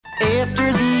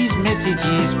after these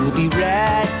messages. We'll be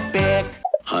right back.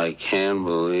 I can't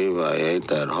believe I ate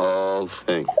that whole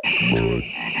thing.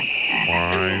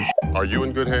 Are you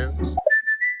in good hands?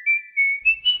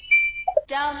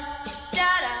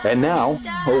 And now,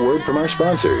 a word from our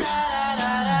sponsors.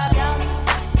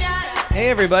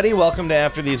 Hey everybody, welcome to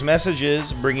After These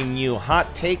Messages, bringing you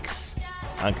hot takes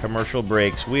on commercial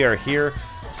breaks. We are here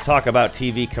to talk about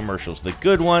TV commercials, the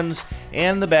good ones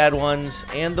and the bad ones,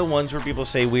 and the ones where people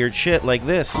say weird shit like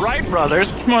this. Right,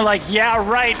 brothers. More like, yeah,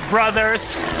 right,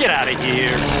 brothers. Get out of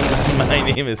here. My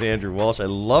name is Andrew Walsh. I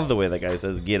love the way that guy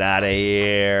says, get out of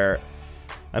here.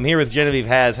 I'm here with Genevieve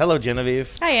Has. Hello,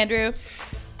 Genevieve. Hi, Andrew.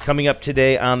 Coming up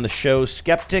today on the show,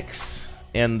 Skeptics.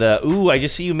 And, I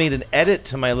just see you made an edit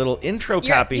to my little intro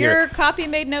copy here. Your copy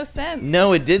made no sense.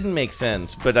 No, it didn't make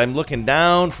sense, but I'm looking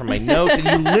down from my notes, and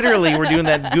you literally were doing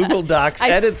that Google Docs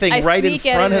edit thing right in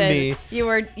front of me.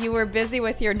 You were busy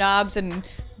with your knobs and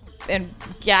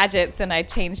gadgets, and I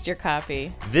changed your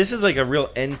copy. This is like a real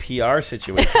NPR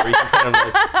situation where you can kind of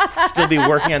like still be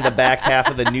working on the back half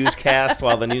of the newscast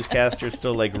while the newscaster's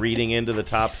still like reading into the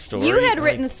top story. You had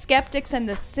written Skeptics and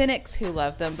the Cynics who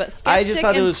love them, but Skeptic I just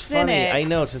thought it was funny. I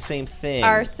know it's the same thing.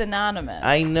 Are synonymous.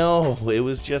 I know it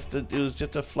was just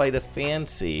a flight of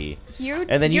fancy.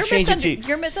 And then you changed it to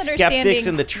you're misunderstanding Skeptics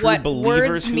and the true what believers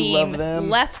words who mean love them.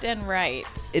 Left and right.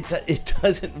 It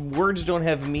doesn't. Words don't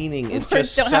have meaning. It's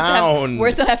Words just sound.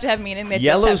 Words don't have to have meaning. They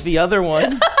Yellow's just have the other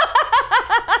one.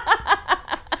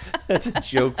 That's a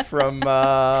joke from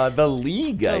The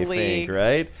League, I think,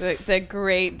 right? The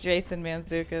great Jason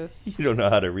Mantzoukas. You don't know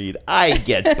how to read. I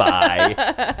get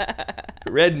by.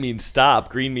 Red means stop.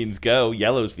 Green means go.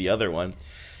 Yellow's the other one.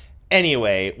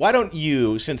 Anyway, why don't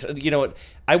you, since, you know what,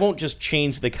 I won't just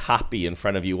change the copy in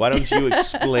front of you. Why don't you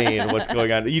explain what's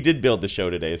going on? You did build the show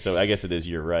today, so I guess it is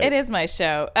your right. It is my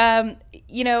show. I've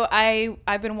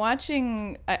been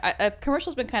watching, a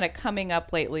commercial's been kind of coming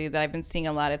up lately that I've been seeing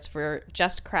a lot. It's for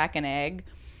Just Crack an Egg,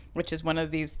 which is one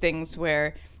of these things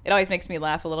where it always makes me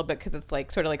laugh a little bit because it's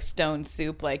like sort of like Stone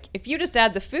Soup. Like, if you just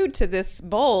add the food to this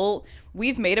bowl,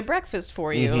 we've made a breakfast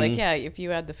for you. Mm-hmm. Like, yeah, if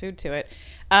you add the food to it.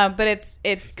 But it's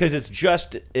because it's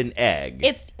just an egg.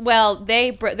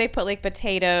 They put like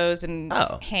potatoes and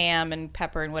ham and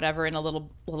pepper and whatever in a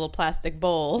little plastic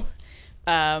bowl,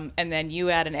 and then you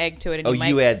add an egg to it. And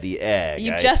you add the egg.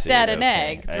 You just add an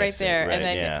egg. It's right there, right.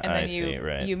 and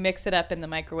then you mix it up in the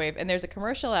microwave. And there's a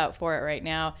commercial out for it right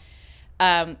now,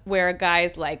 where a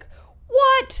guy's like,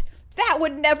 "What? That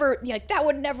would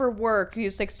never work."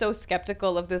 He's like so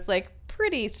skeptical of this like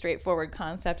pretty straightforward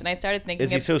concept, and I started thinking,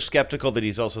 is he so skeptical that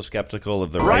he's also skeptical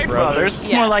of the Wright brothers?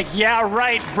 Yes. More like, yeah,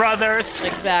 right, brothers.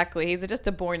 Exactly. He's just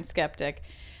a born skeptic.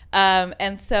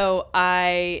 And so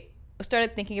I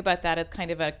started thinking about that as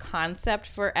kind of a concept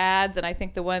for ads, and I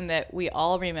think the one that we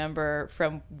all remember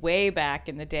from way back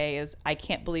in the day is I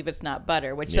Can't Believe It's Not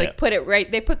Butter, which they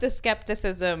put the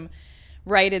skepticism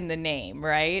right in the name,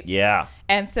 right? Yeah.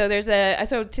 And so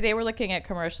so today we're looking at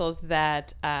commercials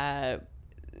that are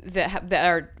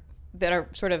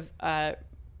sort of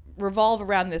revolve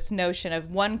around this notion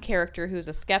of one character who's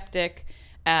a skeptic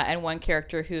and one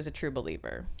character who's a true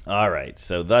believer. All right,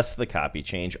 so thus the copy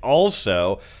change.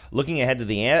 Also, looking ahead to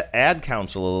the ad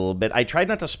council a little bit, I tried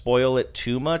not to spoil it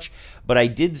too much, but I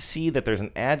did see that there's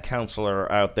an ad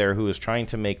counselor out there who is trying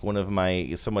to make one of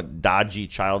my somewhat dodgy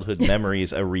childhood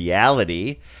memories a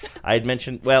reality. I had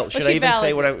mentioned, should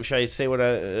I say what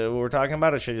we're talking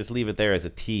about, or should I just leave it there as a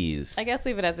tease? I guess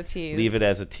leave it as a tease. Leave it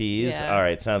as a tease? Yeah. All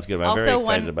right, sounds good. I'm very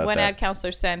excited about that. One ad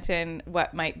counselor sent in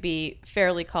what might be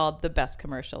fairly called the best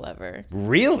commercial ever.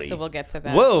 Really? So we'll get to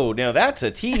that. Whoa, now that's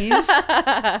a tease.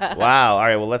 Wow. All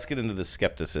right, well, let's get into the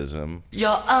skepticism.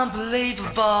 You're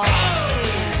unbelievable.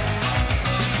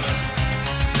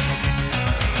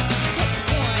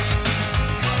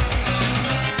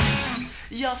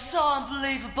 You're so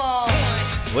unbelievable.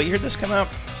 What year did this come out?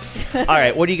 All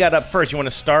right, what do you got up first? You want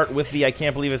to start with the I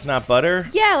Can't Believe It's Not Butter?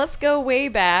 Yeah, let's go way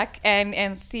back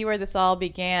and see where this all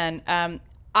began.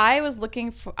 I was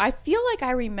looking for, I feel like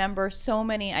I remember so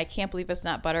many I Can't Believe It's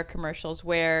Not Butter commercials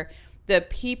where the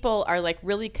people are like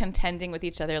really contending with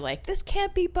each other, like, this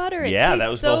can't be butter. It tastes that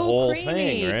was so the whole creamy.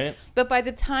 thing, right? But by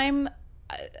the time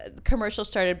commercials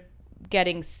started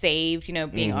getting saved,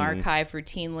 being archived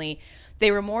routinely,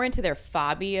 they were more into their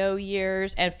Fabio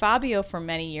years. And Fabio for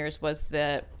many years was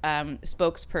the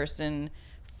spokesperson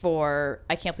for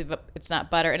I Can't Believe It's Not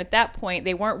Butter. And at that point,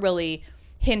 they weren't really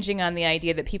hinging on the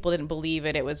idea that people didn't believe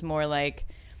it. It was more like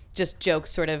just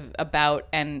jokes sort of about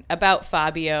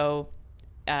Fabio,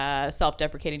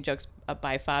 self-deprecating jokes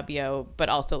by Fabio, but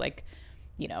also like,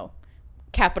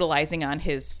 capitalizing on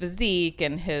his physique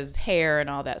and his hair and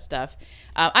all that stuff.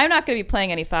 I'm not going to be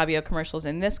playing any Fabio commercials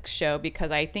in this show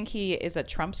because I think he is a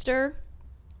Trumpster.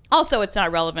 Also, it's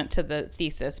not relevant to the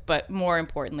thesis, but more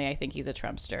importantly, I think he's a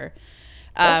Trumpster.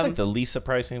 That's like the least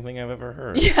surprising thing I've ever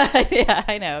heard. Yeah,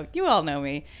 I know. You all know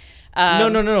me.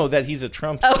 No, that he's a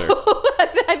Trumpster. Oh,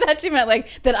 I thought you meant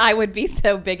like that I would be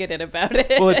so bigoted about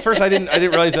it. Well, at first I didn't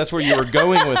realize that's where you were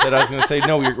going with it. I was going to say,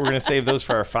 no, we're going to save those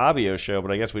for our Fabio show,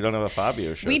 but I guess we don't have a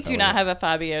Fabio show. We do not have a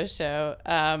Fabio show.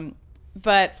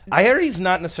 But I heard he's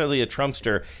not necessarily a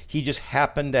Trumpster. He just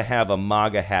happened to have a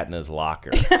MAGA hat in his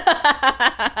locker.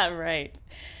 Right.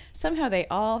 Somehow they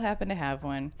all happen to have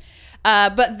one.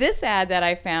 But this ad that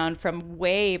I found from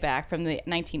way back from the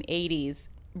 1980s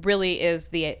really is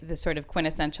the sort of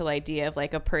quintessential idea of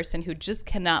like a person who just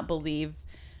cannot believe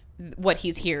what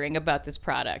he's hearing about this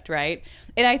product, right?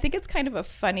 And I think it's kind of a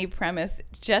funny premise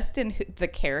just in the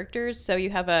characters. So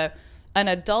you have an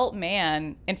adult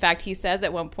man. In fact, he says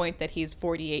at one point that he's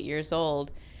 48 years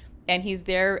old, and he's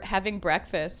there having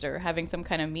breakfast or having some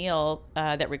kind of meal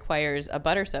that requires a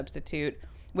butter substitute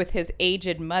with his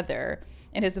aged mother.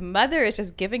 And his mother is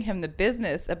just giving him the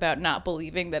business about not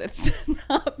believing that it's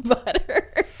not butter.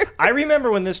 I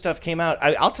remember when this stuff came out.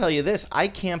 I'll tell you this. I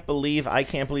can't believe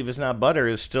It's Not Butter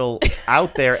is still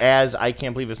out there as I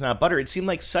Can't Believe It's Not Butter. It seemed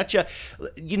like such a,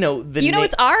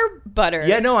 it's our butter.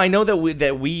 Yeah, no, I know that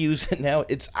we use it now.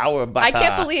 It's our butter. I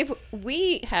can't believe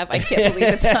I can't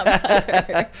believe it's not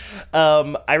butter.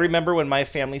 I remember when my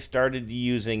family started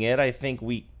using it. I think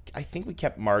we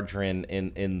kept margarine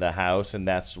in the house, and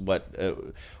that's what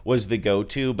was the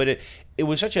go-to. But it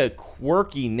was such a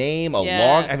quirky name,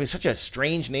 such a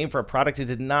strange name for a product. It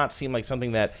did not seem like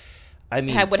something that,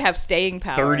 would have staying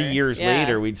power. 30 years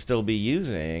later, we'd still be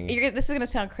using. This is going to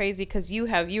sound crazy because you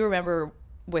remember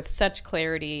with such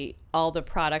clarity all the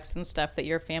products and stuff that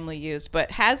your family used. But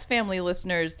as family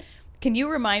listeners, can you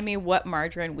remind me what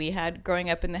margarine we had growing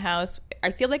up in the house?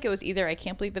 I feel like it was either I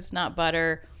Can't Believe It's Not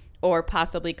Butter or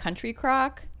possibly Country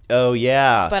Crock. Oh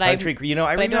yeah, but I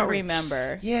don't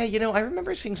remember. Yeah, I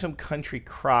remember seeing some Country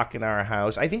Crock in our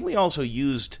house. I think we also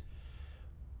used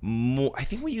more. I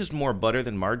think we used more butter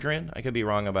than margarine. I could be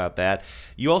wrong about that.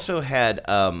 You also had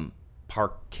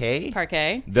Parquet.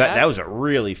 Parquet. That was a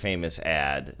really famous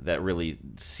ad that really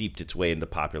seeped its way into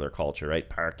popular culture, right?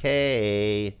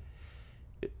 Parquet.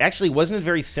 Actually, wasn't it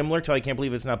very similar to I Can't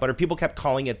Believe It's Not Butter? People kept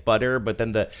calling it butter, but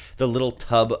then the little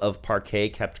tub of Parquet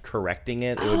kept correcting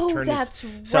it. It would turn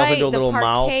itself into a little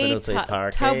mouth, and it would say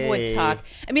Parquet. Tub would talk.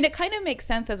 I mean, it kind of makes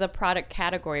sense as a product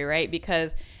category, right?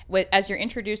 Because as you're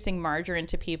introducing margarine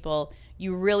to people,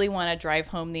 you really want to drive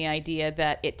home the idea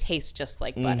that it tastes just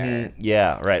like butter. Mm-hmm.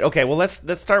 Yeah, right. Okay, well, let's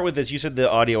start with this. You said the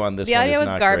audio on this one is not great. The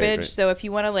audio is garbage, right? So if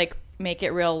you want to make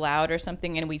it real loud or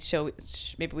something, and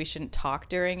maybe we shouldn't talk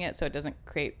during it so it doesn't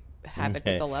create havoc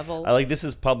with the levels. This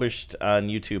is published on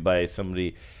YouTube by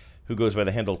somebody who goes by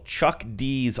the handle Chuck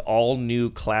D's All New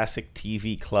Classic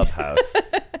TV Clubhouse.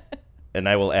 And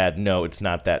I will add, no, it's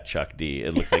not that Chuck D.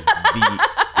 It looks like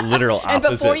the literal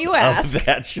opposite of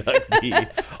that Chuck D.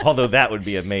 Although that would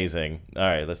be amazing. All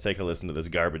right, let's take a listen to this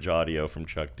garbage audio from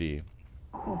Chuck D.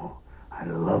 Oh, I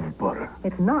love butter.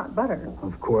 It's not butter.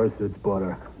 Of course it's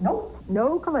butter. Nope.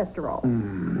 No cholesterol.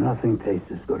 Nothing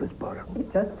tastes as good as butter.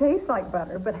 It just tastes like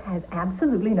butter, but has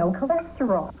absolutely no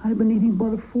cholesterol. I've been eating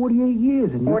butter 48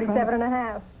 years. And 47 and a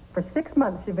half. For 6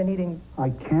 months you've been eating... I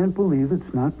can't believe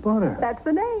it's not butter. That's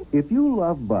the name. If you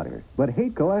love butter, but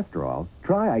hate cholesterol,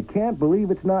 try I Can't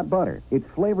Believe It's Not Butter. It's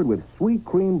flavored with sweet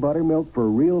cream buttermilk for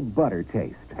real butter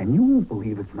taste. And you won't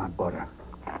believe it's not butter.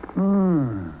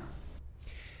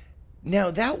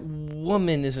 Now, that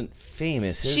woman isn't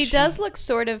famous, is she? She does look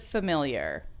sort of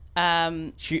familiar.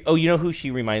 You know who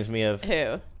she reminds me of?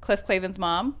 Who? Cliff Clavin's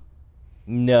mom?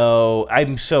 No,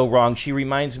 I'm so wrong. She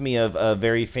reminds me of a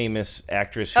very famous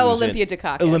actress. Olympia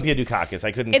Dukakis. Olympia Dukakis.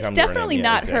 I couldn't. It's come to her definitely name.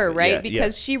 not her, right? Yeah,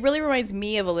 because she really reminds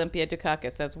me of Olympia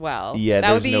Dukakis as well. Yeah,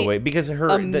 there's no way because her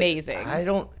amazing.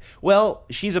 Well,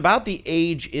 she's about the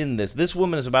age in this. This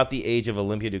woman is about the age of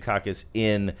Olympia Dukakis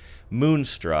in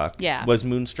Moonstruck. Yeah, was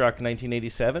Moonstruck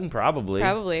 1987?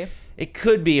 Probably. It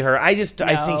could be her. I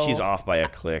think she's off by a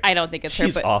click. I don't think it's her.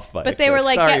 She's off by a click. But they were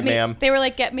like, sorry, ma'am. They were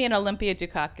like, get me an Olympia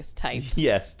Dukakis type.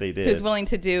 Yes, they did. Who's willing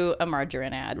to do a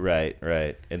margarine ad. Right.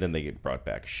 And then they get brought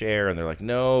back Cher, and they're like,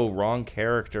 no, wrong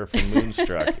character from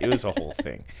Moonstruck. It was a whole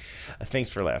thing.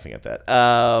 Thanks for laughing at that.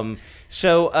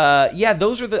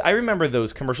 Those are I remember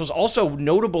those commercials. Also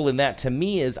notable in that to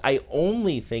me is I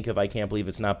only think of I Can't Believe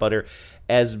It's Not Butter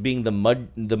as being the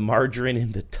margarine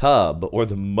in the tub or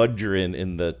the mudgerine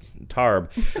in the Tarb.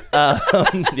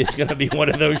 It's going to be one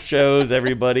of those shows,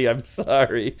 everybody. I'm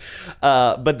sorry.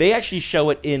 But they actually show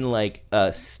it in like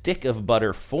a stick of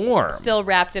butter form. Still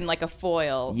wrapped in like a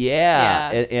foil.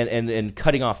 Yeah. And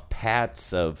cutting off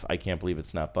pats of I can't believe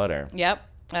it's not butter. Yep.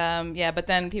 But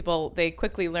then they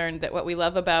quickly learned that what we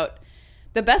love about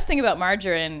the best thing about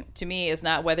margarine to me is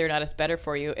not whether or not it's better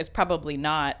for you. It's probably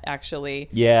not, actually.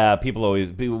 Yeah,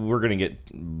 we're going to get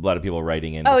a lot of people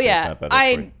writing in. It's not better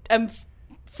for you. I'm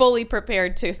fully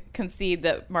prepared to concede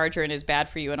that margarine is bad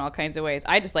for you in all kinds of ways.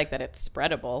 I just like that it's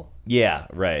spreadable. Yeah,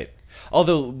 right.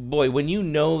 Although, boy, when you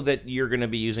know that you're going to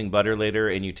be using butter later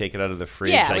and you take it out of the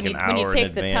fridge like an hour in advance. When you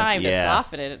take the time to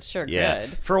soften it, it's sure good.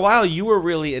 For a while, you were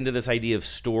really into this idea of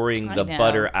storing the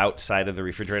butter outside of the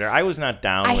refrigerator. I was not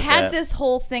down with that. I had this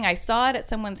whole thing. I saw it at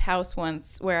someone's house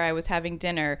once where I was having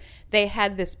dinner. They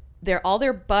had this, all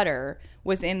their butter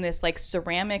was in this like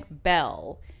ceramic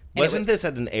bell. Wasn't this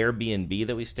at an Airbnb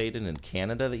that we stayed in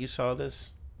Canada that you saw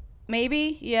this?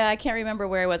 Maybe. Yeah, I can't remember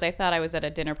where I was. I thought I was at a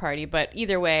dinner party. But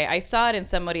either way, I saw it in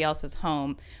somebody else's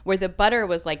home where the butter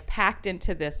was like packed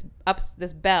into this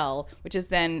bell, which is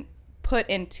then put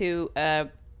into a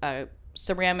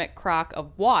ceramic crock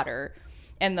of water.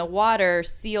 And the water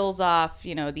seals off,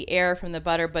 the air from the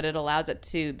butter, but it allows it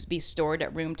to be stored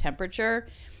at room temperature.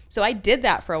 So I did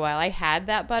that for a while. I had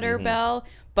that butter bell,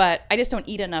 but I just don't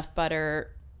eat enough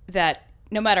butter that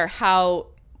no matter how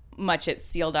much it's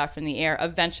sealed off from the air,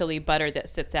 eventually butter that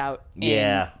sits out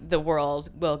in the world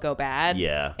will go bad.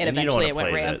 Yeah. And eventually it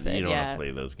went rancid. You don't want to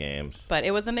play those games. But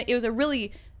it was a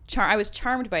really I was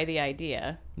charmed by the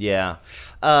idea. Yeah.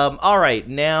 All right.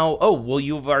 Now,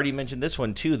 you've already mentioned this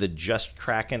one too, the Just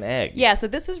Crack an Egg. Yeah, so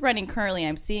this is running currently.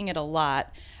 I'm seeing it a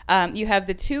lot. You have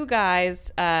the two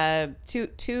guys,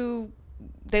 two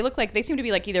they look like they seem to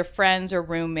be like either friends or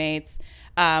roommates.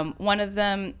 One of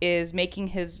them is making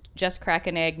his Just Crack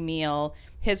an Egg meal.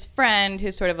 His friend,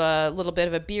 who's sort of a little bit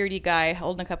of a beardy guy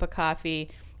holding a cup of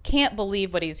coffee, can't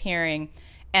believe what he's hearing.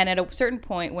 And at a certain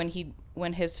point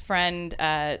when his friend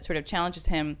sort of challenges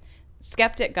him,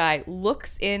 skeptic guy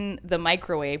looks in the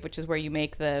microwave, which is where you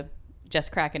make the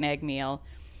Just Crack an Egg meal,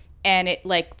 and it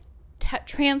like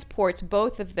transports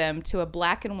both of them to a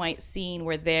black and white scene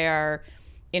where they are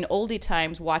in oldie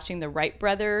times watching the Wright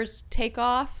brothers take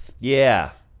off.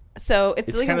 Yeah. So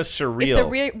it's like kind of surreal. It's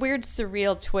a weird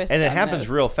surreal twist. And it happens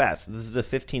real fast. This is a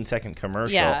 15-second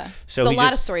commercial. Yeah. So it's a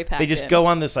lot of story packed They just go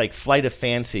on this like flight of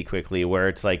fancy quickly where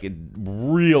it's like a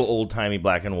real old-timey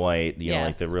black and white,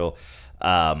 like the real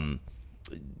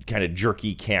kind of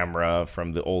jerky camera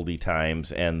from the oldie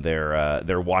times, and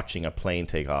they're watching a plane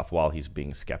take off while he's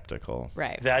being skeptical.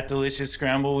 Right. That delicious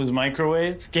scramble was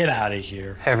microwaved? Get out of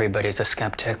here. Everybody's a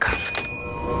skeptic.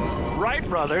 Right,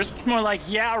 brothers? More like,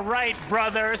 yeah, right,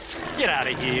 brothers. Get out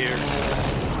of here.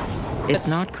 It's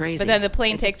not crazy. But then the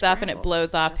plane takes off and it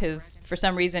blows off for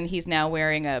some reason, he's now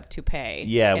wearing a toupee.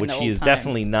 Yeah, which he is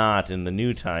definitely not in the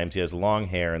new times. He has long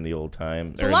hair in the old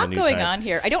times. There's a lot going on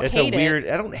here. I don't hate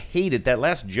it. I don't hate it. That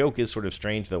last joke is sort of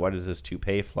strange, though. Why does this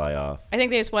toupee fly off? I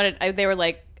think they just wanted, they were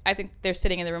like, I think they're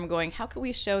sitting in the room going, how can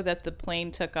we show that the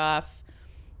plane took off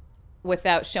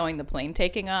without showing the plane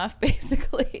taking off,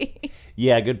 basically?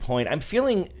 Yeah, good point. I'm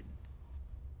feeling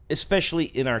especially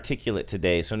inarticulate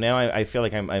today. So now I feel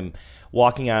like I'm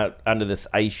walking out onto this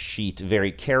ice sheet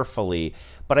very carefully.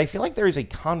 But I feel like there is a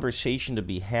conversation to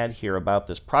be had here about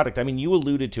this product. I mean, you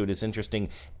alluded to it. It's interesting.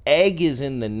 Egg is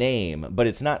in the name, but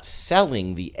it's not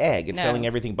selling the egg. It's selling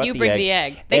everything but the egg. You bring the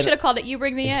egg. They should have called it You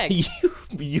Bring the Egg.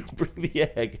 you bring the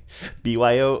egg.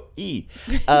 BYOE.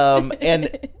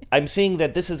 And I'm seeing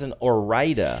that this is an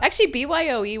Ore-Ida. Actually,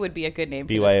 BYOE would be a good name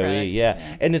for BYOE, this product.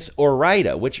 yeah. And it's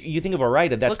Ore-Ida, which you think of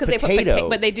Ore-Ida, that's potato.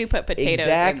 But they do put potatoes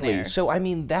exactly. in there. So, I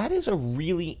mean, that is a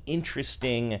really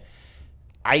interesting,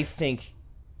 I think,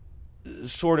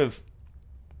 sort of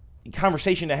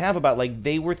conversation to have about, like,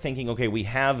 they were thinking, okay, we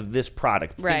have this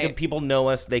product. Right. Think of, people know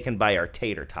us. They can buy our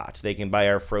tater tots. They can buy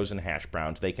our frozen hash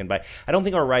browns. They can buy, I don't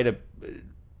think Ore-Ida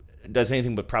does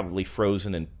anything but probably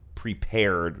frozen and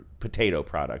prepared potato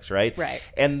products, right? Right.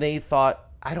 And they thought,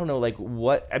 I don't know, like,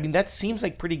 what, I mean, that seems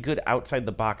like pretty good outside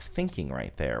the box thinking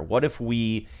right there. What if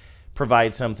we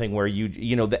provide something where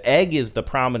you know, the egg is the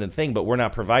prominent thing, but we're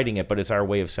not providing it, but it's our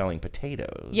way of selling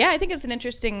potatoes. Yeah, I think it's an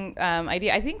interesting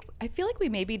idea. I feel like we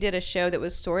maybe did a show that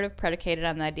was sort of predicated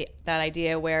on that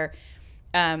idea where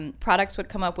products would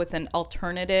come up with an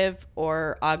alternative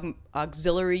or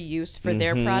auxiliary use for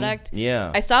their product.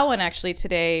 Yeah. I saw one actually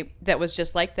today that was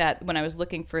just like that when I was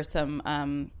looking for some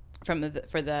for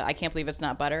the I Can't Believe It's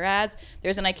Not Butter ads.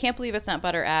 There's an I Can't Believe It's Not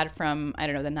Butter ad from, I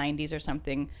don't know, the 90s or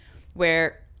something,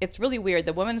 where it's really weird.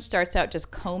 The woman starts out just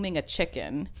combing a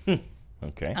chicken,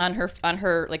 Okay. On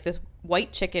her, like, this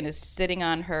white chicken is sitting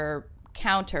on her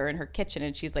counter in her kitchen,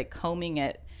 and she's like combing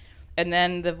it. And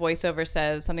then the voiceover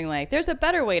says something like, "There's a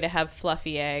better way to have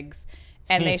fluffy eggs."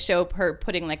 And they show her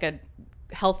putting like a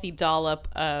healthy dollop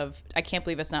of, I can't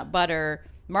believe it's not butter,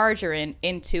 margarine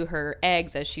into her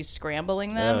eggs as she's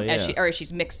scrambling them, as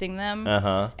she's mixing them.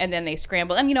 And then they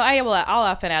scramble. And, I'll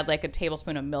often add like a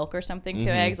tablespoon of milk or something to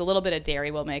eggs. A little bit of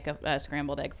dairy will make a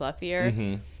scrambled egg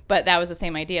fluffier. But that was the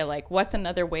same idea. Like, what's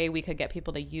another way we could get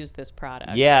people to use this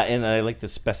product? Yeah, and I like the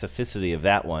specificity of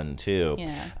that one, too.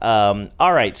 Yeah.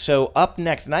 All right, so up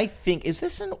next, and I think, is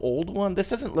this an old one? This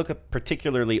doesn't look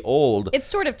particularly old. It's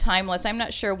sort of timeless. I'm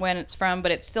not sure when it's from,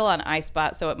 but it's still on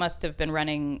iSpot, so it must have been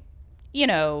running,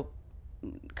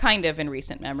 kind of in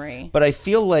recent memory. But I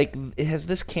feel like, has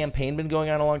this campaign been going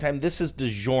on a long time? This is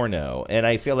DiGiorno, and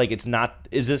I feel like it's not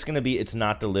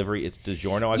delivery, it's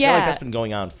DiGiorno. I feel like that's been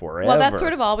going on forever. Well, that's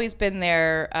sort of always been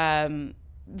their,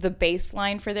 the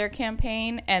baseline for their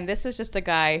campaign, and this is just a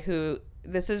guy who,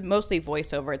 this is mostly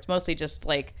voiceover. It's mostly just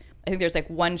like, I think there's like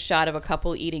one shot of a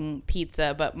couple eating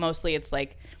pizza, but mostly it's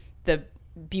like the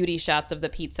beauty shots of the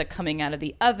pizza coming out of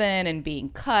the oven and being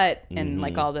cut and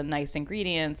like all the nice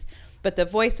ingredients. But the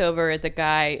voiceover is a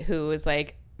guy who is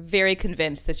like very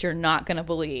convinced that you're not going to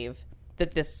believe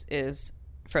that this is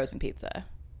frozen pizza.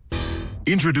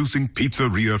 Introducing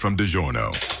Pizzeria from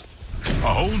DiGiorno. A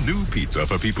whole new pizza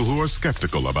for people who are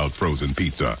skeptical about frozen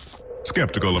pizza.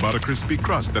 Skeptical about a crispy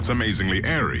crust that's amazingly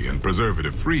airy and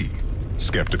preservative-free.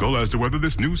 Skeptical as to whether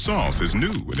this new sauce is new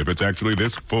and if it's actually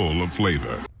this full of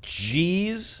flavor.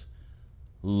 Jeez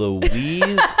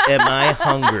Louise, am I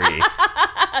hungry?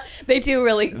 They do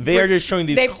really. They're just showing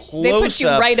these close-ups. They put you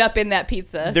right up in that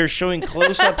pizza. They're showing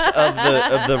close-ups of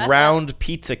the round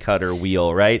pizza cutter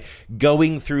wheel, right,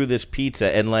 going through this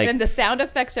pizza, and like. And the sound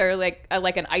effects are like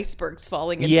an iceberg's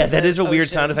falling into. Yeah, that is a ocean. weird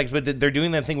sound effects, but they're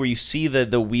doing that thing where you see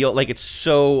the wheel, like it's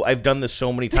so. I've done this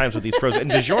so many times with these frozen.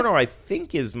 And DiGiorno, I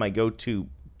think, is my go-to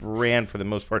brand for the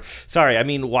most part. Sorry, I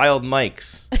mean Wild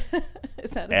Mike's.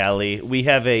 Allie, we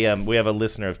have a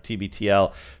listener of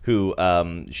TBTL who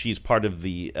she's part of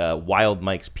the Wild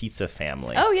Mike's pizza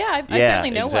family. Oh yeah, I certainly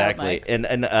know exactly. Wild Mike's.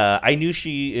 And I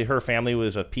knew her family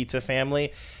was a pizza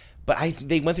family. But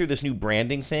they went through this new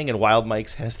branding thing, and Wild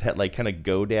Mike's has that like kind of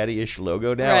GoDaddy-ish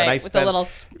logo now. Right, and with the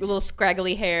little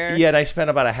scraggly hair. Yeah, and I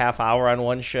spent about a half hour on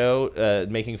one show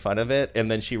making fun of it, and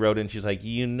then she wrote in, she's like,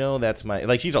 that's my,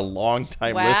 like, she's a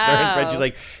long-time listener, and she's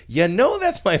like,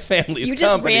 that's my family's company, You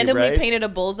just randomly right? painted a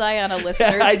bullseye on a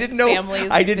listener's family's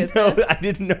business. I didn't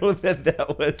know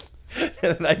that was...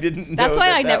 I didn't know That's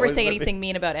why I never was say anything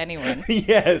mean about anyone.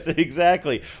 Yes,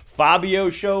 exactly. Fabio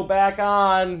show back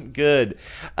on. Good.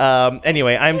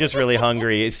 Anyway, I'm just really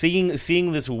hungry. Seeing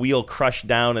this wheel crush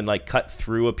down and like cut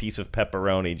through a piece of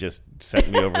pepperoni just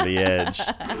sent me over the edge.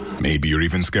 Maybe you're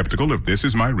even skeptical if this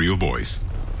is my real voice.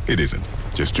 It isn't.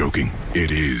 Just joking.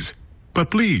 It is.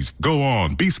 But please, go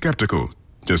on. Be skeptical.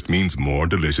 Just means more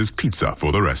delicious pizza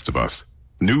for the rest of us.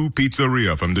 New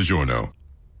Pizzeria from DiGiorno.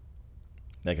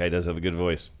 That guy does have a good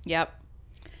voice. Yep.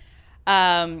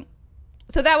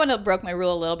 So that one broke my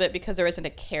rule a little bit because there isn't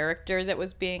a character that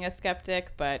was being a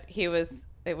skeptic, but it was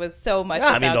so much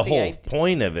about the whole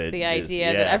point of it. The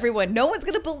idea that no one's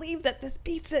going to believe that this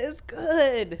pizza is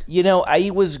good.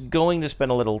 I was going to spend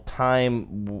a little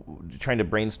time trying to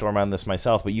brainstorm on this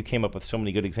myself, but you came up with so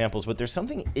many good examples. But there's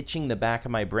something itching the back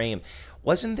of my brain.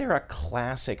 Wasn't there a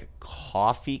classic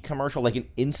coffee commercial, like an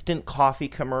instant coffee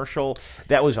commercial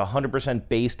that was 100%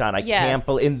 based on? I can't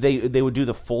believe, and they would do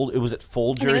the it was at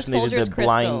Folgers, and they did the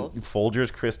blind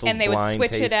Folgers Crystals, and they would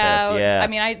switch it Test. out. Yeah. I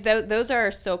mean, those are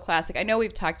so classic. I know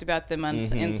we've talked about them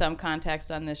in some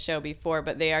context on this show before,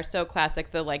 but they are so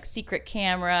classic. The like secret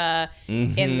camera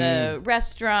in the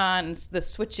restaurant, the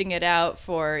switching it out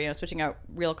for switching out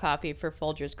real coffee for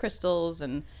Folgers Crystals,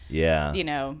 and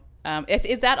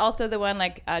is that also the one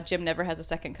like Jim never has a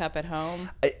second cup at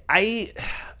home?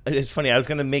 It's funny. I was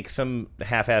going to make some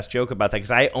half-assed joke about that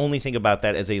because I only think about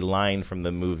that as a line from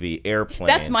the movie Airplane.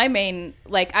 That's my main,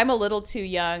 like, I'm a little too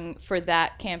young for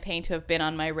that campaign to have been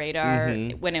on my radar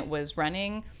when it was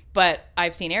running. But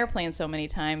I've seen Airplane so many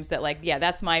times that, like,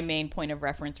 that's my main point of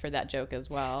reference for that joke as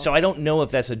well. So I don't know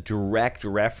if that's a direct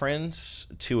reference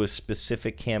to a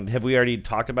specific campaign. Have we already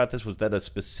talked about this? Was that a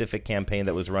specific campaign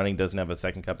that was running, doesn't have a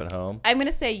second cup at home? I'm going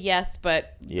to say yes,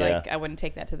 but, I wouldn't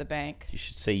take that to the bank. You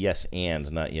should say yes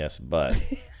and, not yes but.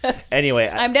 Anyway.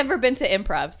 I've never been to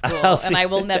improv school, and I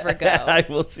will never go. I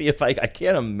will see if I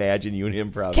can't imagine you in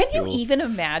improv school. Can you even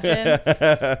imagine?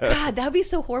 God, that would be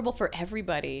so horrible for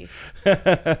everybody.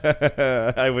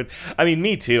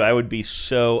 Me too. I would be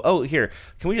so. Oh, here.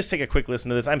 Can we just take a quick listen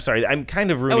to this? I'm sorry. I'm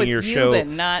kind of ruining your show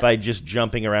by just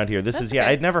jumping around here. This is,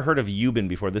 I'd never heard of Yuban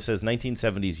before. This says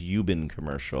 1970s Yuban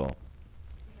commercial.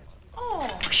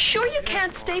 Oh, sure you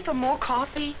can't stay for more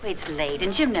coffee? It's late,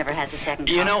 and Jim never has a second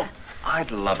cup. You know,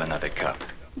 I'd love another cup.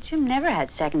 Jim never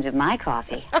had seconds of my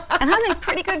coffee. And I make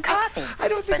pretty good coffee. I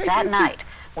don't think But that night,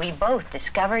 we both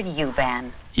discovered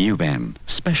Yuban. Yuban,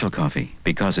 special coffee,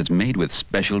 because it's made with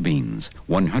special beans,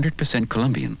 100%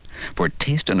 Colombian, for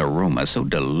taste and aroma so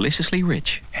deliciously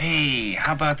rich. Hey,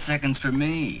 how about seconds for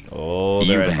me? Oh,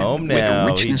 they're at home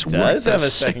now. He does have a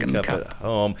second cup at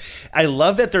home. I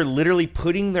love that they're literally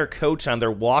putting their coats on.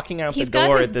 They're walking out the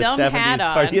door at the 70s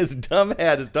party. His dumb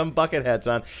hat, his dumb bucket hat's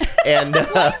on. And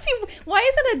why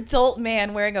is an adult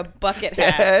man wearing a bucket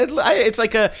hat? It's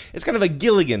kind of a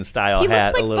Gilligan style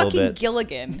hat a little bit. He looks like fucking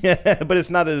Gilligan. Yeah, but it's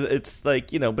not as, it's like,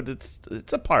 but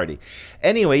it's a party.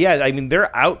 Anyway, yeah, I mean,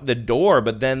 they're out the door,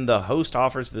 but then the host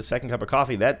offers the second cup of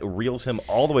coffee. That reels him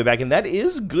all the way back, and that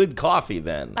is good coffee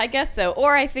then. I guess so.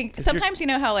 Or I think sometimes you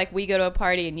know how like we go to a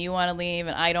party and you want to leave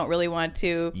and I don't really want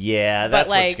to. Yeah, that's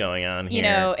what's going on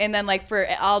here. And then like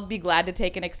I'll be glad to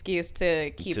take an excuse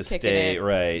to keep kicking stay, it.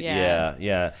 Right,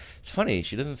 yeah. It's funny,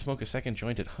 she doesn't smoke a second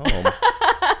joint at home.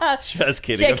 Just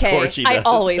kidding, JK, of course she does. I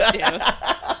always do.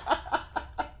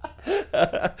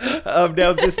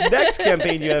 Now, this next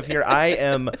campaign you have here, I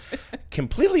am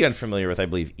completely unfamiliar with, I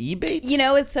believe, Ebates?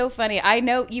 It's so funny. I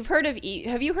know you've heard of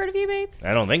have you heard of Ebates?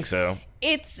 I don't think so.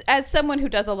 It's, as someone who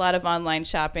does a lot of online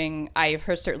shopping, I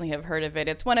certainly have heard of it.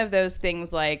 It's one of those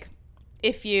things like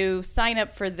if you sign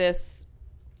up for this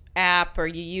app or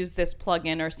you use this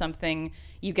plugin or something,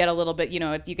 you get a little bit, you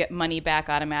get money back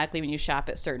automatically when you shop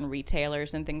at certain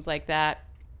retailers and things like that.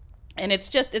 And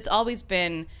it's always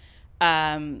been...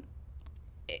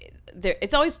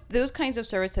 it's always those kinds of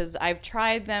services. I've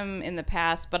tried them in the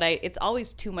past, but it's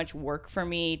always too much work for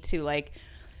me to like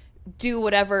do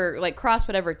whatever, like cross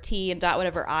whatever T and dot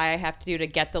whatever I have to do to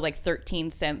get the like 13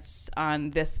 cents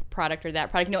on this product or that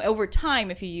product. Over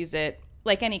time, if you use it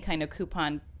like any kind of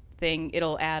coupon thing,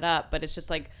 it'll add up, but it's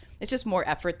just more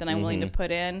effort than I'm willing to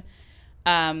put in.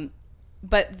 But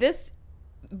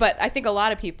I think a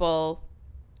lot of people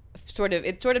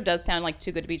it sort of does sound like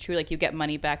too good to be true. Like you get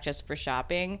money back just for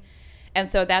shopping. And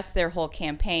so that's their whole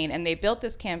campaign. And they built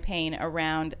this campaign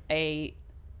around a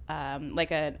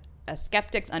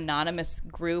Skeptics Anonymous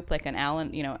group, like an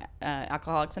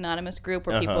Alcoholics Anonymous group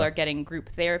where people are getting group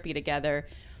therapy together.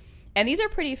 And these are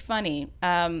pretty funny.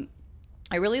 I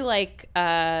really like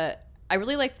the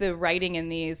writing in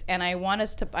these. And I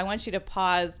want you to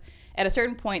pause at a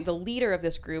certain point. The leader of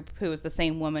this group, who is the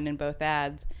same woman in both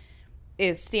ads,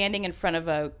 is standing in front of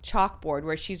a chalkboard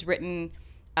where she's written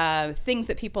things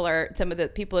that some of the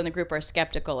people in the group are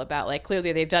skeptical about. Like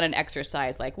clearly they've done an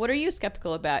exercise. Like, what are you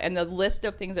skeptical about? And the list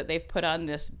of things that they've put on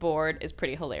this board is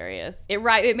pretty hilarious.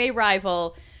 It may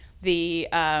rival the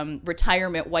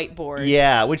retirement whiteboard.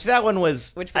 Yeah, which that one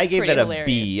was I gave that a hilarious.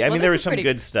 B. I mean, there was some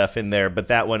good stuff in there, but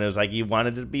that one was like you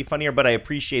wanted it to be funnier, but I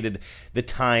appreciated the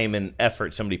time and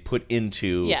effort somebody put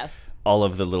into all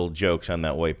of the little jokes on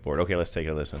that whiteboard. Okay, let's take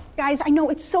a listen. Guys, I know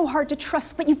it's so hard to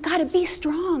trust, but you've got to be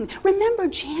strong. Remember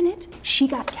Janet? She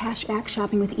got cash back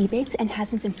shopping with Ebates and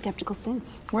hasn't been skeptical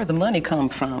since. Where'd the money come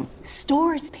from?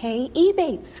 Stores pay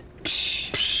Ebates.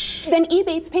 Then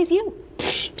Ebates pays you.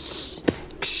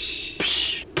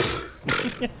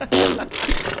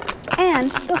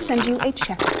 And they'll send you a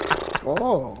check.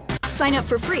 Oh. Sign up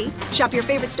for free, shop your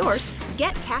favorite stores,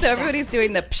 get cash So everybody's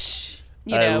doing the psh,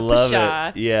 I love pshaw.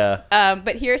 it. Yeah.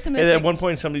 But here's some of and the at one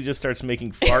point somebody just starts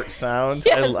making fart sounds.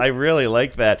 I really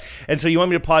like that. And so you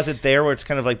want me to pause it there where it's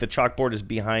kind of like the chalkboard is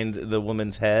behind the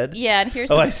woman's head? Yeah, and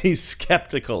here's I see.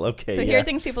 Skeptical. Okay. So here are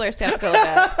things people are skeptical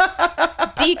about.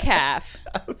 Decaf.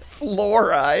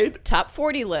 Fluoride. Top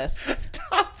 40 lists.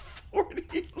 Top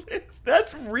 40 lists.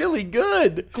 That's really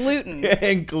good. Gluten.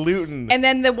 And gluten. And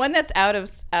then the one that's out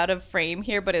of frame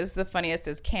here, but is the funniest,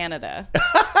 is Canada.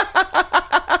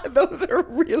 Those are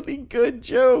really good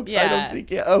jokes. Yeah. I don't see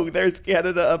there's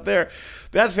Canada up there.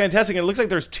 That's fantastic. It looks like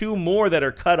there's two more that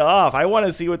are cut off. I want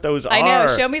to see what those are. I know.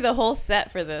 Show me the whole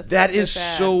set for this. That is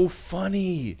so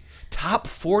funny. Top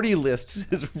 40 lists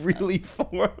is really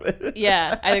formative.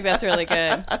 Yeah, I think that's really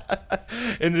good.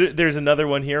 And there's another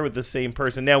one here with the same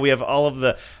person. Now we have all of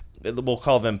we'll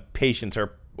call them patients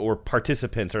or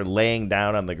participants are laying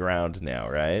down on the ground now,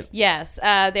 right? Yes,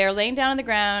 they're laying down on the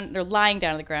ground. They're lying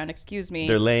down on the ground. Excuse me.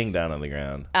 They're laying down on the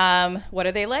ground. What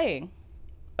are they laying?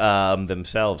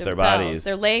 themselves, their bodies.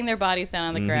 They're laying their bodies down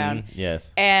on the ground.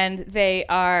 Yes. And they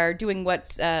are doing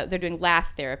they're doing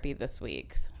laugh therapy this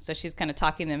week. So she's kind of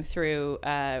talking them through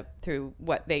how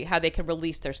they can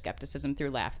release their skepticism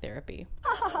through laugh therapy.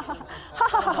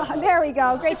 There we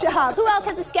go. Great job. Who else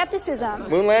has a skepticism?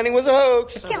 Moon landing was a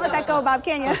hoax. Can't let that go, Bob,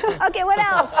 can you? Okay, what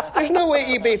else? There's no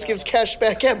way Ebates gives cash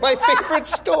back at my favorite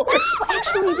stores.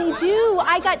 Actually, they do.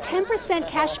 I got 10%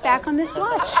 cash back on this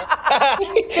watch.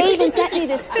 They even sent me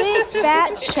this big,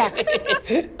 fat check.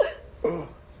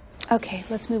 Okay,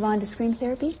 let's move on to scream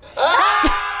therapy.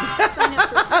 Sign up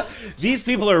for free. These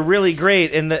people are really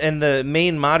great, and the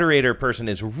main moderator person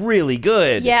is really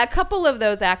good. Yeah, a couple of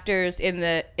those actors in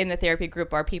the therapy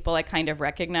group are people I kind of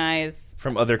recognize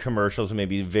from other commercials,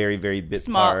 maybe very, very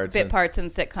small parts. Parts in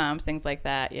sitcoms, things like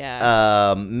that.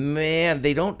 Yeah. Man,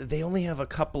 they only have a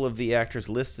couple of the actors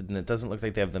listed, and it doesn't look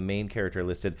like they have the main character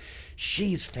listed.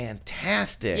 She's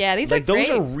fantastic. Yeah, these are great. Those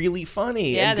are really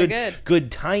funny. Yeah, and they're good.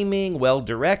 Good timing, well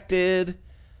directed.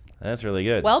 That's really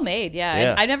good. Well made,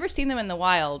 yeah. I've never seen them in the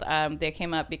wild. They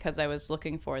came up because I was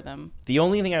looking for them. The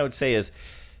only thing I would say is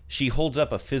she holds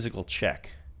up a physical check.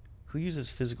 Who uses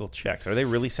physical checks? Are they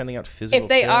really sending out physical checks? If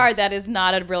they are, that is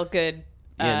not a real good...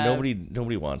 Yeah,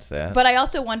 nobody wants that. But I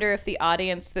also wonder if the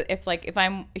audience, if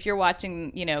you're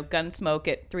watching, Gunsmoke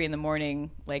at 3 a.m,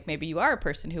 like maybe you are a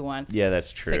person who wants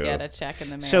that's true. to get a check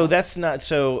in the mail. So that's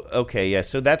not okay. Yeah,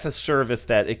 so that's a service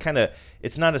that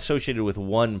it's not associated with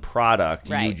one product.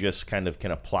 Right. You just kind of can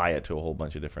apply it to a whole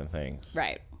bunch of different things.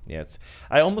 Right. Yeah,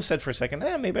 I almost said for a second,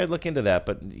 maybe I'd look into that,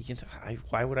 but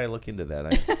why would I look into that?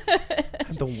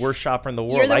 I'm the worst shopper in the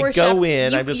world. I go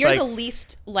in, I'm just you're the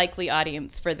least likely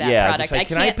audience for that product. Just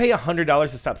can I pay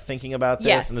 $100 to stop thinking about this?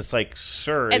 Yes. And it's like,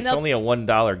 sir, it's only a $1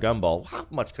 gumball. How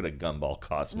much could a gumball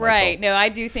cost, Michael? Right. No, I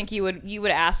do think you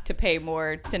would ask to pay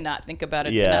more to not think about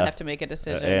it, to not have to make a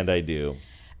decision. And I do.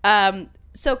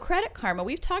 So Credit Karma,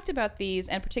 we've talked about these,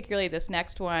 and particularly this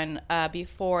next one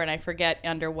before, and I forget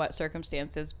under what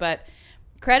circumstances, but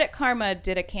Credit Karma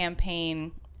did a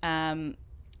campaign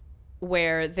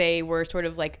where they were sort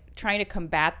of like trying to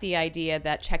combat the idea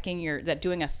that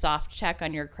doing a soft check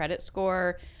on your credit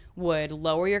score would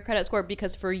lower your credit score,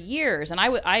 because for years, and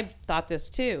I thought this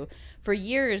too, for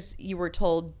years you were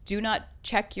told, do not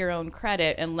check your own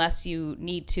credit unless you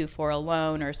need to for a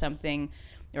loan or something,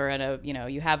 or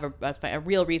you have a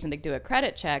real reason to do a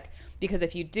credit check, because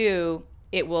if you do,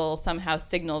 it will somehow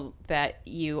signal that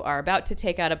you are about to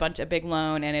take out a big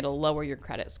loan, and it'll lower your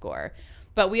credit score.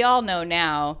 But we all know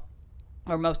now,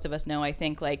 or most of us know, I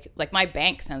think, like my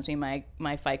bank sends me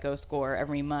my FICO score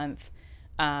every month.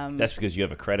 That's because you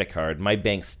have a credit card. My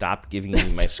bank stopped giving me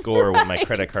my score when my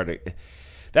credit card...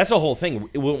 That's the whole thing.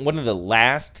 One of the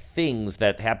last things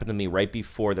that happened to me right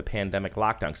before the pandemic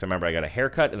lockdown, because I remember I got a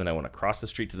haircut, and then I went across the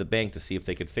street to the bank to see if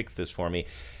they could fix this for me.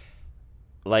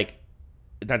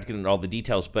 Not to get into all the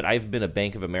details, but I've been a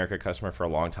Bank of America customer for a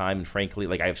long time, and frankly,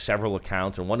 I have several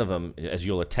accounts, and one of them, as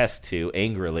you'll attest to,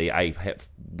 angrily, I have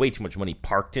way too much money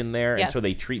parked in there, yes, and so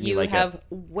they treat me you have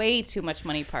way too much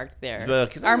money parked there.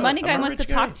 Our money guy wants to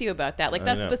talk to you about that.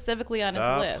 That's specifically on his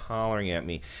list. Stop hollering at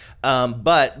me.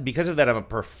 But because of that, I'm a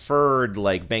preferred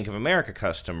Bank of America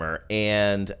customer,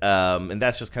 and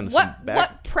that's just kind of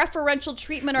what preferential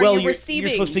treatment are you receiving?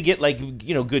 You're supposed to get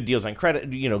good deals on credit,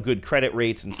 good credit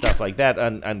rates and stuff like that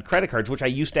on credit cards, which I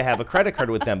used to have a credit card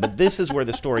with them. But this is where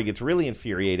the story gets really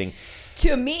infuriating.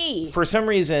 To me. For some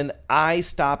reason, I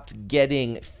stopped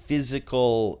getting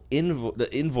physical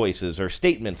invoices or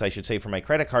statements, I should say, for my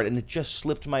credit card, and it just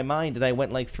slipped my mind, and I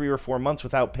went 3 or 4 months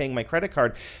without paying my credit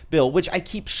card bill, which I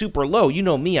keep super low. You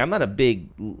know me, I'm not a big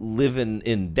living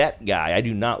in debt guy. I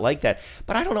do not like that.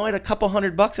 But I don't know, I had a couple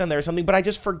 $100 on there or something, but I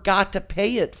just forgot to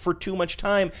pay it for too much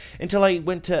time until I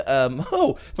went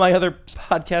to, my other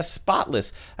podcast,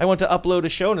 Spotless. I went to upload a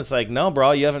show, and it's like, no,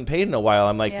 bro, you haven't paid in a while.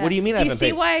 I'm like, What do you mean I haven't paid? Do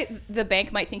you see why the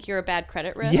bank might think you're a bad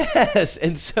credit risk? Yes,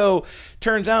 and so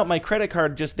turns out my credit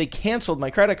card they canceled my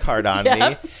credit card on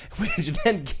me, which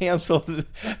then canceled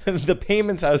the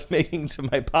payments I was making to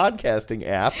my podcasting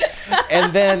app.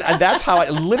 And that's how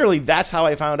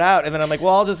I found out. And then I'm like,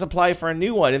 well, I'll just apply for a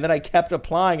new one. And then I kept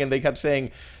applying, and they kept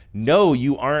saying, no,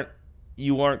 you aren't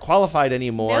qualified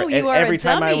anymore. No, you are every a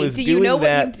time dummy. I was Do doing you know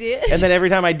that, what you did? And then every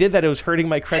time I did that, it was hurting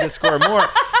my credit score more.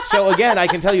 So again, I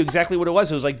can tell you exactly what it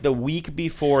was. It was like the week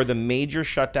before the major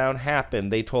shutdown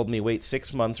happened. They told me wait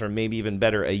 6 months or maybe even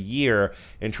better, a year,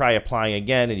 and try applying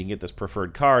again, and you can get this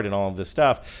preferred card and all of this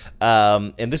stuff.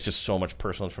 And this is just so much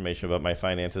personal information about my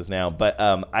finances now. But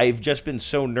I've just been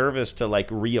so nervous to like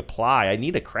reapply. I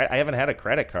need a credit. I haven't had a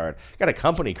credit card. I got a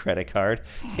company credit card.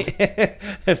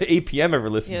 If the APM ever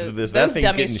listens to this, those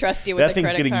dummies trust you with the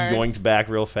credit getting card. yoinked back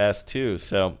real fast too.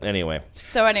 So anyway,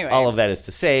 all of that is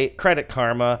to say, Credit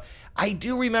Karma. I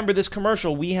do remember this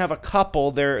commercial. We have a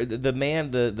couple there. The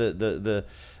man, the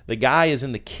guy is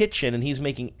in the kitchen and he's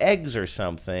making eggs or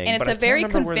something. And it's but a very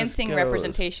convincing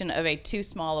representation of a too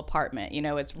small apartment. You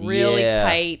know, it's really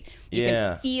tight. You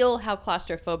can feel how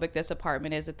claustrophobic this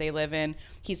apartment is that they live in.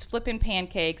 He's flipping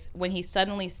pancakes when he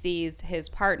suddenly sees his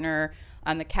partner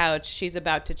on the couch. She's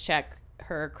about to check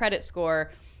her credit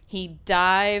score. He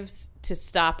dives to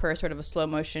stop her, sort of a slow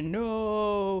motion,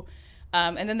 no.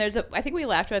 And then I think we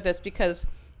laughed about this because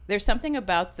there's something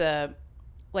about the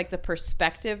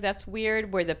perspective that's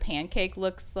weird, where the pancake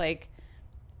looks like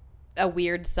a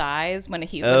weird size when it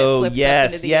flips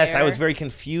up into the air. I was very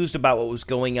confused about what was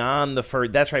going on.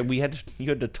 That's right. You had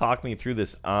to talk me through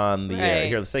this on the air.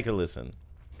 Here, let's take a listen.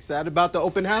 Excited about the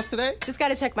open house today? Just got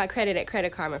to check my credit at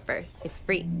Credit Karma first. It's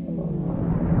free.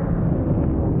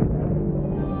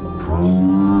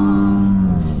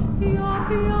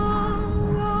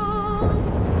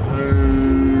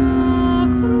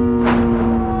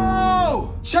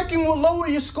 Checking will lower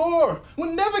your score.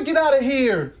 We'll never get out of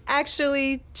here.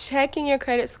 Actually, checking your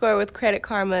credit score with Credit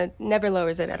Karma never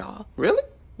lowers it at all. Really?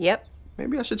 Yep.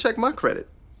 Maybe I should check my credit.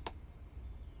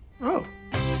 Oh.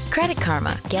 Credit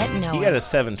Karma. Get knowing. You got a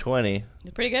 720.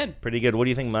 Pretty good. Pretty good. What do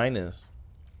you think mine is?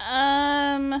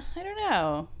 I don't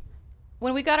know.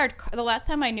 When we got the last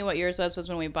time I knew what yours was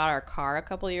when we bought our car a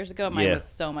couple of years ago. Mine was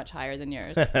so much higher than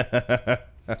yours.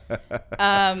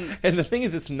 And the thing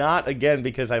is, it's not, again,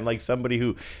 because I'm like somebody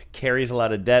who carries a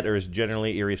lot of debt or is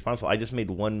generally irresponsible. I just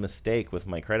made one mistake with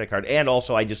my credit card. And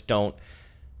also, I just don't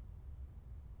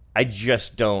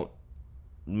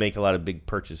make a lot of big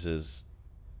purchases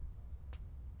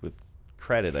with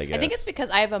credit, I guess. I think it's because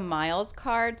I have a miles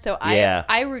card, so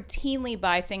I routinely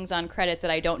buy things on credit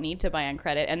that I don't need to buy on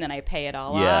credit, and then I pay it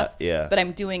all off. Yeah. But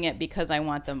I'm doing it because I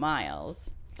want the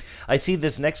miles. I see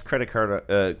this next Credit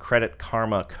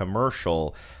Karma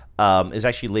commercial is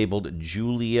actually labeled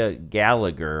Julia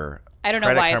Gallagher. I don't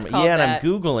know why it's called that. that. And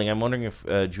I'm Googling. I'm wondering if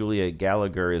Julia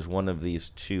Gallagher is one of these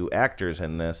two actors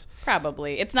in this.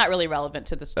 Probably. It's not really relevant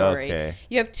to the story. Okay.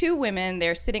 You have two women.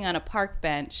 They're sitting on a park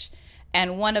bench,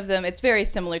 and one of them, it's very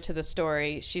similar to the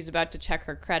story. She's about to check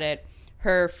her credit.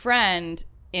 Her friend,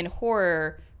 in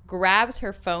horror, grabs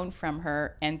her phone from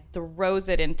her and throws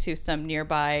it into some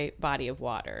nearby body of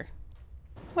water.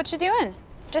 What you doing?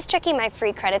 Just checking my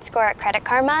free credit score at Credit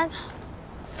Karma.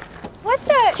 What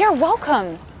the? You're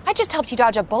welcome. I just helped you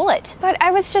dodge a bullet. But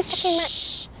I was just checking my...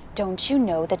 Shh. Don't you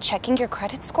know that checking your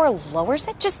credit score lowers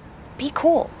it? Just be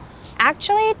cool.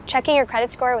 Actually, checking your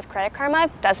credit score with Credit Karma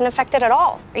doesn't affect it at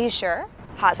all. Are you sure?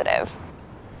 Positive.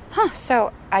 Huh,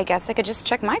 so I guess I could just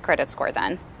check my credit score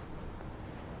then.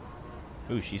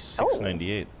 Ooh, she's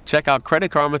 698. Check out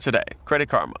Credit Karma today. Credit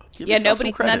Karma. Give yourself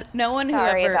some credit. No one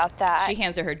Sorry whoever, about that. She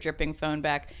hands her her dripping phone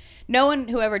back. No one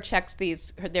who ever checks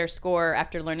their score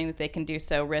after learning that they can do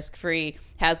so risk-free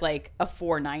has like a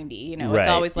 490. You know, it's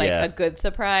always like a good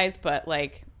surprise, but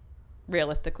like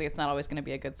realistically, it's not always going to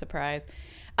be a good surprise.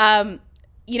 You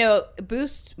know,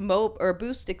 Boost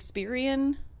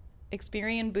Experian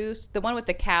Boost, the one with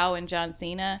the cow and John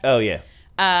Cena. Oh yeah.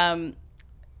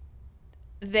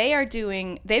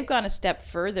 They've gone a step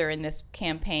further in this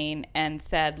campaign and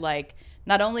said, like,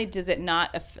 not only does it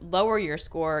not lower your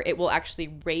score, it will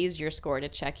actually raise your score to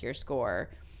check your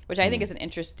score, which I think is an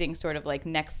interesting sort of like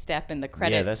next step in the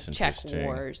credit check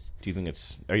wars. Do you think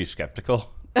are you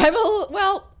skeptical?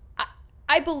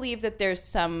 I believe that there's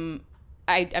some,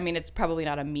 I mean, it's probably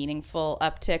not a meaningful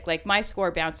uptick. Like my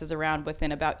score bounces around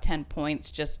within about 10 points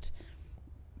just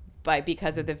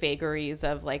because of the vagaries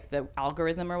of like the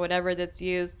algorithm or whatever that's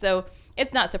used. So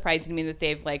it's not surprising to me that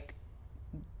they've like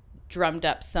drummed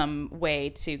up some way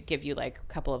to give you like a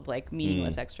couple of like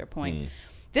meaningless extra points.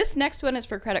 This next one is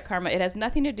for Credit Karma. It has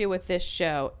nothing to do with this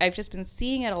show. I've just been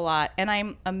seeing it a lot, and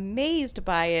I'm amazed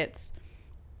by its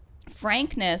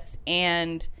frankness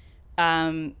and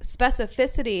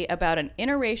specificity about an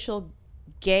interracial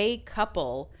gay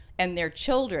couple and their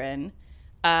children.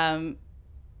 And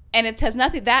it has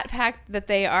nothing, that fact that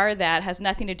they are that has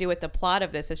nothing to do with the plot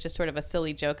of this. It's just sort of a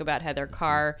silly joke about how their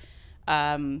car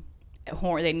horn,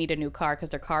 they need a new car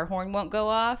because their car horn won't go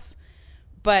off.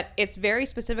 But it's very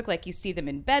specific. Like, you see them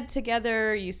in bed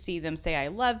together. You see them say, I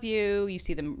love you. You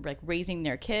see them, like, raising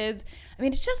their kids. I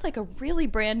mean, it's just like a really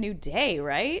brand new day,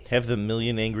 right? Have the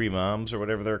Million Angry Moms or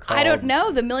whatever they're called. I don't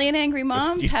know. The Million Angry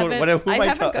Moms haven't.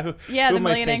 The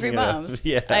Million Angry Moms.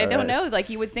 Yeah, I don't know. Like,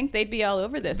 you would think they'd be all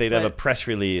over this. They'd have a press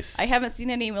release. I haven't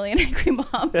seen any Million Angry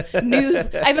Mom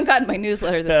news. I haven't gotten my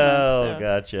newsletter this month. Oh,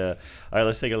 gotcha. All right,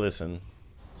 let's take a listen.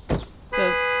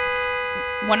 So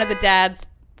one of the dads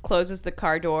closes the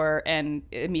car door, and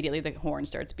immediately the horn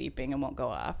starts beeping and won't go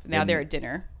off. Now they're at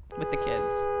dinner with the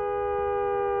kids.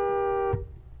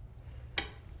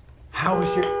 How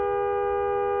was your...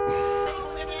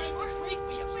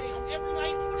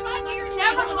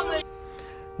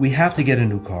 We have to get a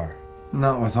new car.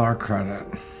 Not with our credit.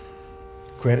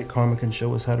 Credit Karma can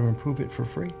show us how to improve it for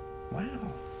free. Wow.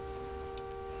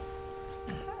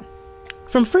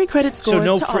 From free credit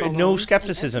scores so no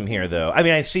skepticism here, though. I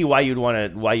mean, I see why you'd want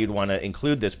to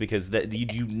include this, because you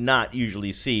do not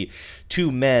usually see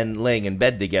two men laying in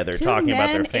bed together talking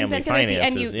about their family finances.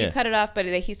 And you cut it off, but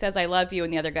he says, I love you,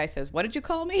 and the other guy says, what did you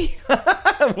call me?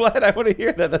 What? I want to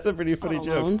hear that. That's a pretty funny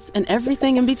joke. Loans and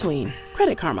everything in between.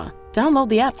 Credit Karma. Download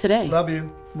the app today. Love you.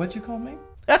 What'd you call me?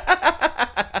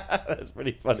 That's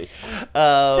pretty funny. It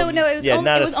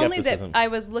was only that I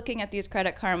was looking at these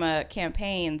Credit Karma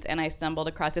campaigns and I stumbled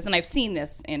across this, and I've seen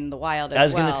this in the wild as well. I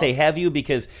was going to say, have you?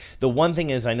 Because the one thing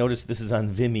is, I noticed this is on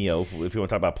Vimeo, if you want to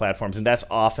talk about platforms, and that's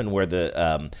often where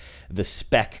the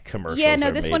spec commercials are. Yeah,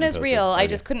 no, this one is real. Okay. I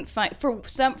just couldn't find,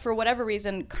 for whatever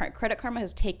reason, Credit Karma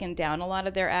has taken down a lot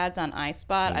of their ads on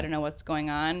iSpot. I don't know what's going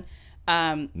on.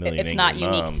 It's not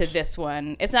unique to this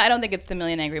one. It's not. I don't think it's the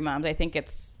Million Angry Moms. I think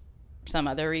it's some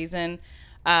other reason.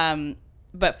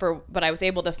 But I was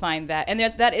able to find that, and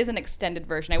that is an extended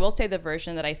version. I will say the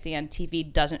version that I see on TV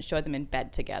doesn't show them in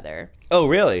bed together. Oh,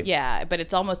 really? Yeah, but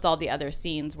it's almost all the other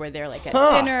scenes where they're like at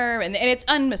dinner, and it's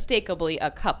unmistakably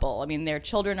a couple. I mean, their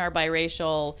children are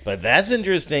biracial. But that's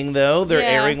interesting, though. They're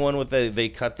airing one with they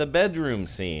cut the bedroom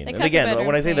scene. And again,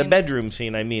 when I say the bedroom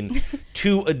scene, I mean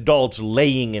two adults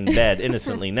laying in bed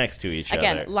innocently next to each other.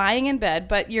 Again, lying in bed,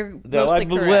 but you're mostly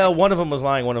correct. Well, one of them was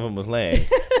lying, one of them was laying.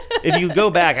 If you go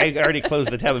back, I already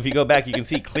closed the tab. If you go back, you can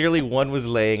see clearly one was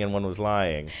laying and one was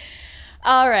lying.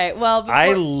 All right. Well,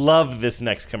 I love this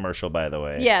next commercial, by the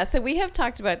way. Yeah. So we have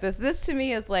talked about this. This to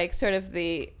me is like sort of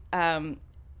the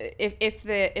if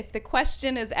the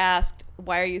question is asked,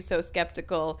 why are you so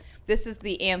skeptical? This is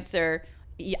the answer.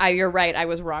 You're right. I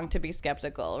was wrong to be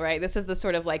skeptical. Right. This is the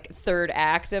sort of like third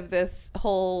act of this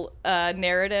whole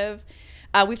narrative.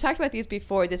 We've talked about these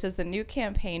before. This is the new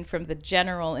campaign from the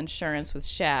General Insurance with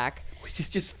Shaq. Which is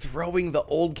just throwing the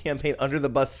old campaign under the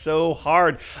bus so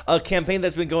hard. A campaign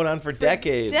that's been going on for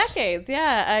decades. Decades,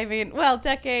 yeah. I mean, well,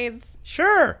 decades.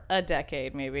 Sure. A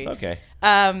decade, maybe. Okay.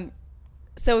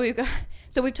 So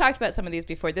we've talked about some of these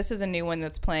before. This is a new one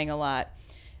that's playing a lot.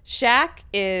 Shaq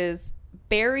is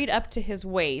buried up to his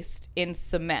waist in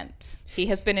cement. He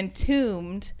has been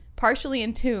partially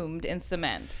entombed in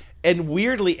cement. And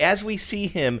weirdly, as we see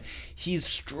him, he's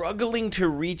struggling to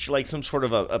reach like some sort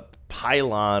of a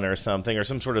pylon or something, or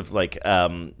some sort of like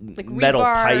metal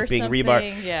piping,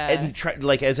 rebar, yeah. And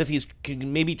like as if he's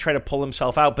maybe try to pull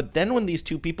himself out. But then when these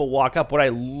two people walk up, what I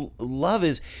love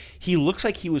is he looks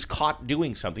like he was caught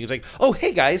doing something. He's like, "Oh,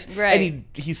 hey guys," right. And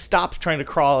he stops trying to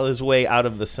crawl his way out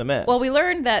of the cement. Well, we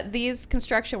learned that these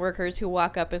construction workers who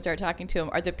walk up and start talking to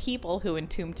him are the people who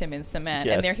entombed him in cement,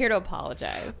 yes. And they're here to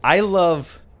apologize. I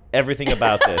love everything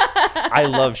about this. I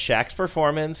love Shaq's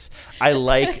performance. I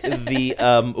like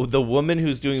the woman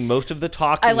who's doing most of the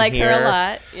talking. I like her a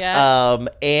lot. Yeah.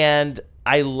 And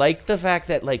I like the fact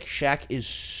that like Shaq is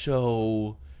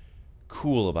so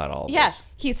cool about all this. Yeah,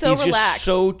 he's so relaxed, just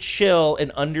so chill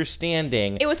and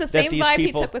understanding. It was the same vibe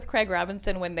he took with Craig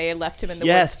Robinson when they left him in the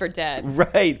woods for dead.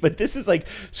 Right, but this is like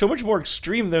so much more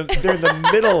extreme. They're in the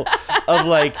middle of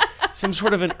like some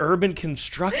sort of an urban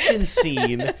construction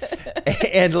scene,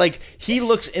 and like he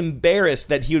looks embarrassed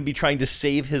that he would be trying to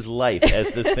save his life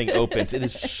as this thing opens. It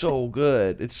is so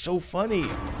good. It's so funny.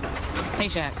 Hey,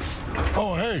 Shaq.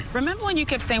 Oh, hey. Remember when you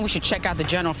kept saying we should check out the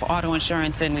General for auto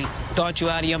insurance and we thought you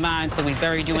out of your mind, so we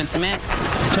buried you in cement?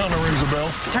 Kind of rings a bell.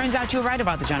 Turns out you were right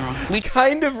about the General.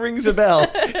 Kind of rings a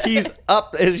bell. He's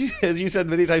up, as you said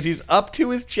many times, he's up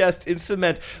to his chest in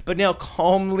cement, but now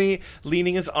calmly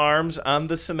leaning his arms on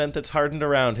the cement that's hardened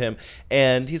around him.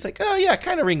 And he's like, oh, yeah,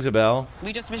 kind of rings a bell.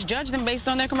 We just misjudged them based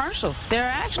on their commercials. They're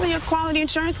actually a quality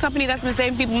insurance company that's been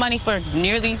saving people money for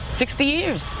nearly 60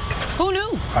 years. Who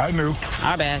knew? I knew.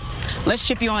 Our bad. Let's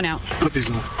chip you on out. Put these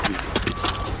on.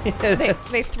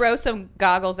 They throw some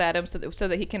goggles at him so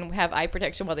that he can have eye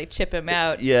protection while they chip him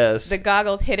out. Yes. The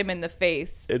goggles hit him in the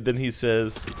face. And then he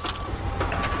says,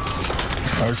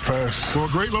 nice pass. Well,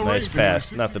 great low nice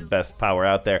pass. Not the best power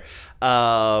out there.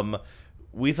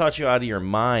 We thought you out of your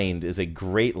mind is a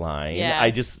great line. Yeah.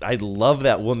 I love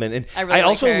that woman. And I really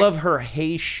also like her. love her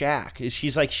hey Shaq.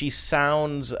 She's like, she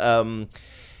sounds,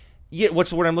 what's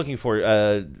the word I'm looking for?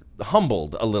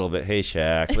 Humbled a little bit. Hey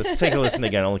Shaq. Let's take a listen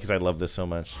again, only because I love this so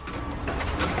much.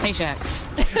 Hey, Shaq.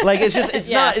 Like, it's just, it's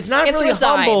not really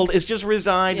resigned. humbled. It's just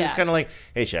resigned. Yeah. It's kind of like,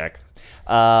 hey Shaq.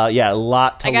 A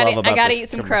lot to love about this. I gotta eat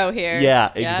some crow here.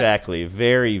 Yeah, exactly.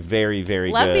 Very, very,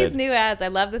 very love good. These new ads. I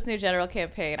love this new general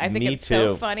campaign. I think it's so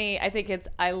too. funny.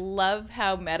 I love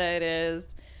how meta it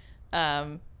is.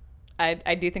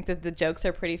 I do think that the jokes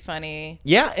are pretty funny.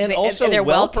 Yeah, and also they're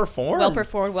well performed. Well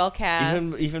performed, well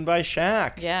cast. Even by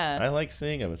Shaq. Yeah. I like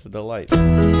seeing him. It's a delight.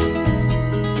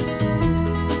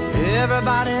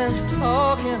 Everybody's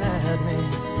talking at me.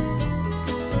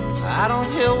 I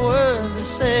don't hear words they're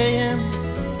saying,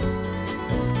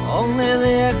 only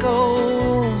the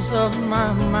echoes of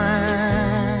my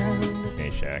mind. Hey,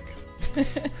 Shaq.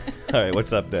 All right,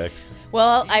 what's up next?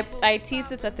 Well, I teased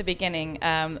this at the beginning.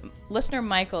 Listener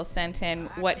Michael sent in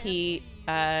what he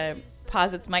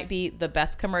posits might be the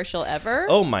best commercial ever.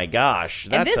 Oh my gosh,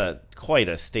 that's quite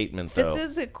a statement, though.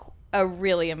 This is a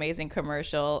really amazing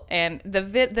commercial, and the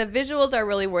visuals are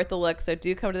really worth a look. So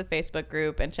do come to the Facebook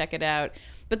group and check it out.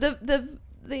 But the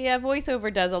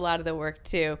voiceover does a lot of the work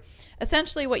too.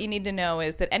 Essentially, what you need to know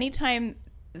is that anytime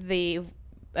the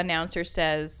announcer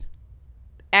says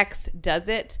X does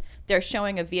it, they're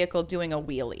showing a vehicle doing a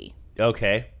wheelie.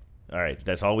 Okay. All right.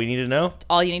 That's all we need to know?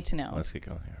 All you need to know. Let's get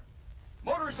going here.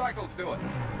 Motorcycles do it.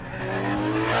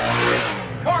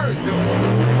 Cars do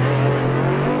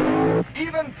it.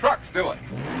 Even trucks do it.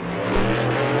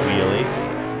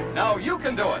 Wheelie. Now you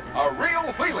can do it. A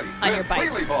real wheelie On your with bike.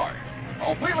 Wheelie Bar.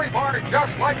 A wheelie bar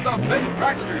just like the big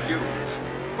tracksters use.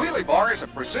 Wheelie Bar is a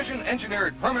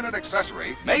precision-engineered permanent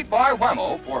accessory made by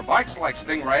Wham-O for bikes like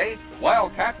Stingray,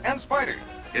 Wildcat, and Spider.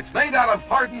 It's made out of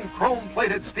hardened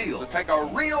chrome-plated steel to take a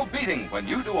real beating when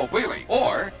you do a wheelie,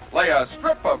 or lay a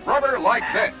strip of rubber like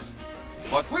this.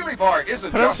 But Wheelie Bar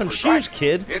isn't Put on just some for shoes,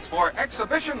 driving. kid. It's for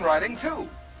exhibition riding, too.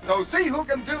 So see who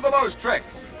can do the most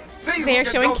tricks. See They're who can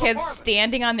showing go the kids farthest.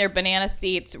 standing on their banana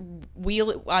seats,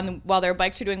 while their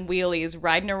bikes are doing wheelies,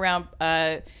 riding around,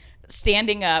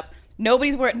 standing up.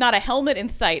 Nobody's wearing not a helmet in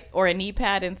sight or a knee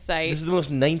pad in sight. This is the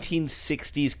most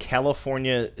 1960s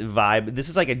California vibe. This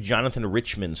is like a Jonathan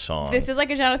Richman song. This is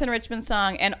like a Jonathan Richman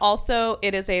song, and also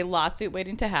it is a lawsuit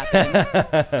waiting to happen.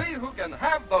 See who can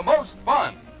have the most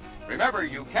fun. Remember,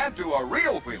 you can't do a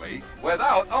real wheelie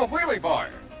without a wheelie bar.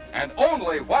 And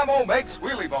only Wham-O makes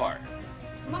Wheelie Bar.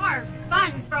 More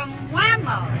fun from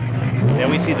Wham-O.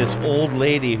 Then we see this old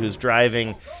lady who's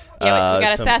driving. Yeah, we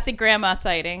got a sassy grandma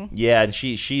sighting. Yeah, and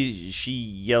she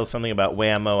yells something about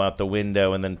Wham-O out the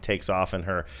window and then takes off in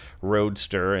her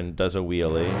roadster and does a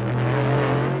wheelie.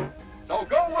 So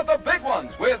go with the big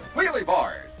ones with Wheelie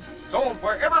Bars. Sold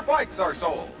wherever bikes are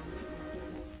sold.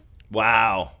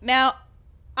 Wow. Now,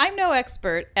 I'm no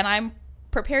expert, and I'm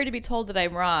prepared to be told that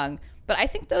I'm wrong, but I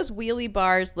think those wheelie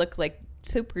bars look like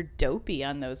super dopey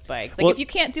on those bikes. Like, Well, if you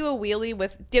can't do a wheelie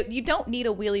you don't need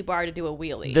a wheelie bar to do a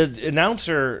wheelie. The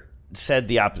announcer said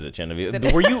the opposite,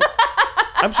 Genevieve. Were you...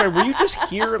 I'm sorry, were you just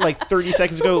here like 30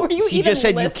 seconds ago? Were you He even just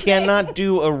said listening? you cannot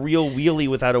do a real wheelie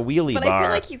without a wheelie But bar. I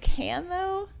feel like you can,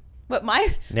 though. But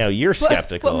Now, you're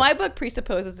skeptical. What my book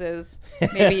presupposes is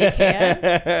maybe you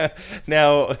can.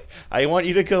 Now, I want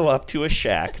you to go up to a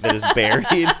shack that is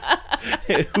buried,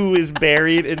 who is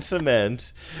buried in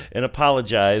cement, and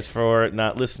apologize for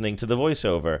not listening to the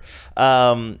voiceover.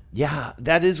 Yeah,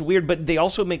 that is weird, but they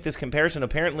also make this comparison.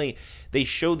 Apparently, they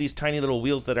show these tiny little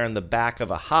wheels that are in the back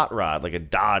of a hot rod, like a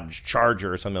Dodge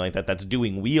Charger or something like that, that's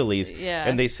doing wheelies. Yeah.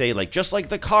 And they say, like, just like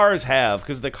the cars have,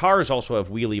 because the cars also have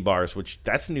wheelie bars, which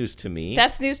that's news to me.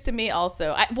 That's news to me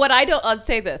also. I'll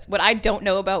say this. What I don't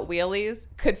know about wheelies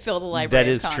could fill the library That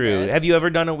is of true. Congress. Have you ever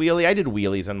done a wheelie? I did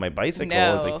wheelies on my bicycle.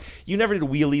 No. It's like, you never did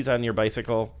wheelies on your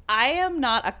bicycle? I am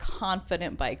not a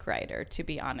confident bike rider, to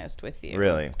be honest with you.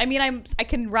 Really? I mean, I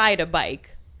can ride a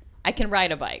bike.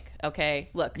 Okay,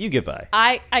 look. You get by.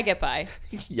 I get by.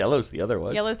 Yellow's the other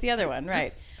one. Yellow's the other one,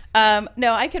 right.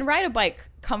 No, I can ride a bike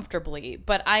comfortably,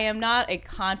 but I am not a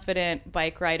confident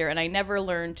bike rider, and I never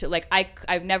learned to, like,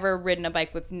 I've never ridden a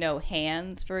bike with no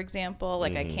hands, for example.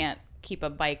 Like, I can't keep a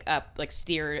bike up, like,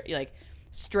 steer, like,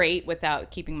 straight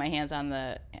without keeping my hands on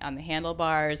the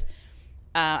handlebars.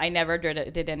 I never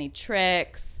did any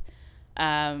tricks.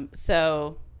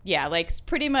 So Yeah, like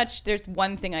pretty much there's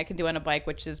one thing I can do on a bike,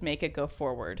 which is make it go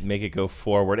forward. Make it go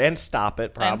forward and stop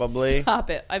it, probably. And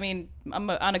stop it. I mean, on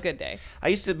a good day.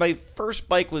 My first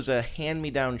bike was a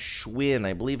hand-me-down Schwinn.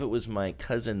 I believe it was my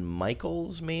cousin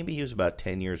Michael's, maybe. He was about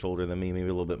 10 years older than me, maybe a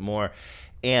little bit more.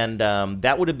 And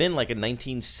that would have been like a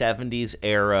 1970s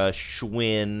era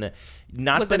Schwinn.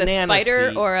 Not was it a Spider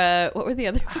seat. Or what were the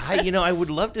other ones? I would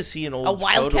love to see an old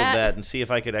photo of that and see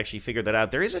if I could actually figure that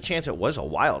out. There is a chance it was a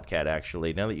Wildcat,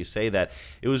 actually, now that you say that.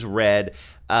 It was red.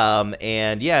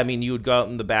 And, yeah, I mean, you would go out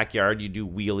in the backyard. You do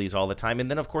wheelies all the time. And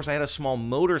then, of course, I had a small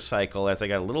motorcycle as I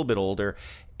got a little bit older.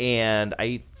 And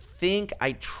I think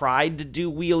I tried to do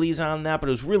wheelies on that, but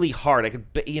it was really hard. I could,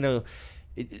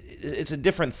 it's a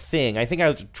different thing. I think I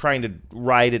was trying to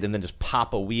ride it and then just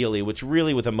pop a wheelie, which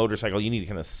really with a motorcycle, you need to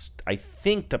kind of, I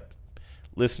think the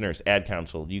listeners, ad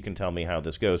council, you can tell me how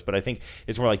this goes, but I think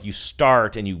it's more like you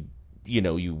start and you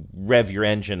rev your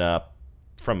engine up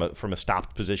from a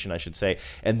stopped position, I should say,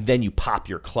 and then you pop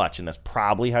your clutch, and that's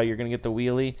probably how you're going to get the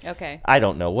wheelie. Okay. I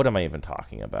don't know. What am I even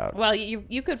talking about? Well,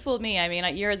 you could fool me. I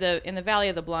mean, you're in the Valley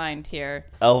of the Blind here.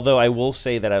 Although I will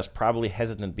say that I was probably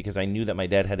hesitant because I knew that my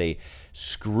dad had a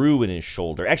screw in his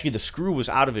shoulder. Actually, the screw was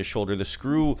out of his shoulder. The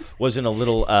screw was in a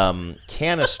little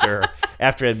canister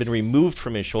after it had been removed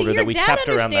from his shoulder that we kept around the house.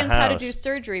 Your dad understands how to do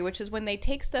surgery, which is when they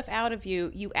take stuff out of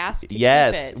you, you ask to keep it.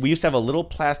 Yes, we used to have a little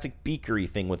plastic beakery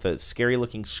thing with a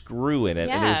scary-looking screw in it,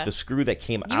 and it was the screw that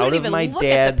came out of my dad's. You didn't even look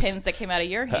at the pins that came out of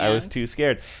your hand. I was too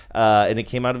scared, and it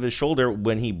came out of his shoulder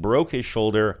when he broke his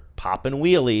shoulder popping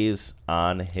wheelies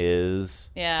on his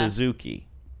Suzuki.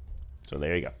 So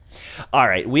there you go. All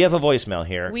right, we have a voicemail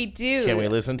here. We do. Can we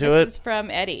listen to it? This is from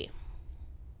Eddie.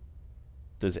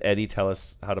 Does Eddie tell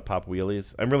us how to pop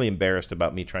wheelies? I'm really embarrassed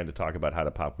about me trying to talk about how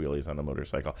to pop wheelies on a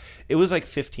motorcycle. It was like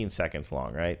 15 seconds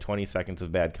long, right? 20 seconds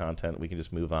of bad content. We can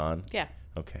just move on. Yeah.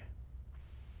 Okay.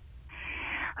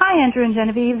 Hi, Andrew and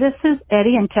Genevieve. This is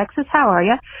Eddie in Texas. How are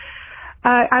you?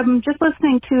 I'm just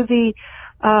listening to the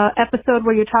episode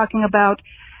where you're talking about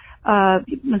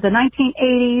the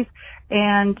 1980s,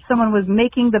 and someone was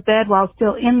making the bed while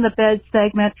still in the bed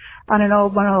segment on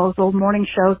one of those old morning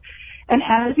shows. And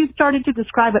as you started to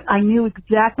describe it, I knew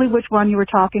exactly which one you were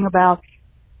talking about.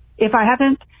 If I have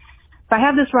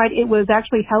this right, it was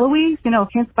actually Heloise,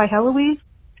 Hints by Heloise.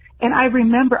 And I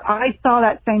remember I saw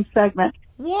that same segment.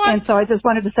 What? And so I just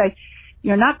wanted to say,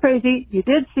 you're not crazy. You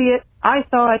did see it. I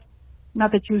saw it.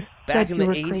 Not that you said you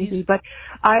were crazy, but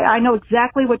I know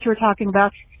exactly what you were talking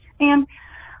about. And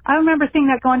I remember seeing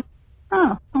that going,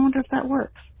 I wonder if that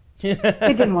works. It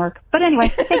didn't work. But anyway,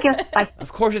 take care. Bye.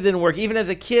 Of course it didn't work. Even as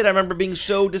a kid, I remember being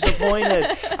so disappointed.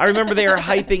 I remember they were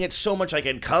hyping it so much. Like,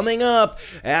 and coming up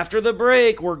after the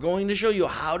break, we're going to show you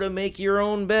how to make your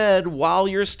own bed while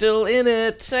you're still in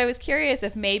it. So I was curious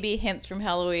if maybe Hints from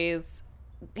Heloise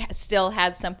still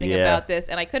had something about this,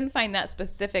 and I couldn't find that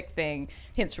specific thing.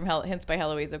 Hints by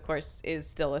Heloise, of course, is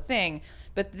still a thing.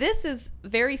 But this is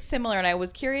very similar, and I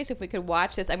was curious if we could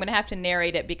watch this. I'm going to have to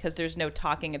narrate it because there's no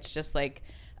talking. It's just like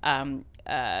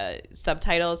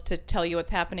subtitles to tell you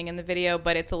what's happening in the video,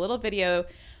 but it's a little video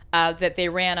that they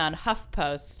ran on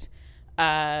HuffPost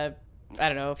I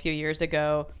don't know, a few years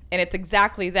ago, and it's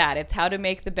exactly that. It's how to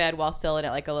make the bed while still in it,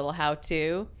 like a little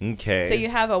how-to. Okay. So you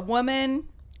have a woman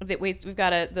that we've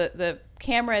got the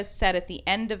camera is set at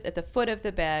the foot of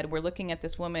the bed. We're looking at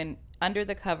this woman under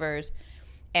the covers,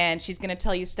 and she's going to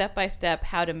tell you step by step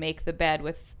how to make the bed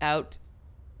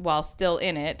while still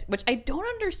in it, which I don't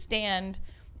understand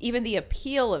even the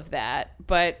appeal of that,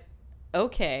 but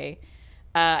okay.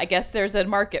 I guess there's a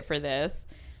market for this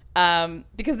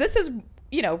because this is,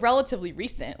 relatively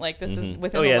recent. Like this is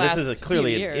within the last few years. This is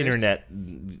clearly an internet,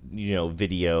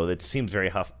 video that seems very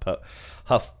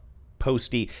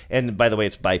HuffPosty. And by the way,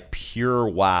 it's by Pure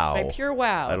Wow. By Pure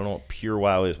Wow. I don't know what Pure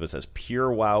Wow is, but it says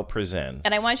Pure Wow Presents.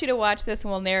 And I want you to watch this,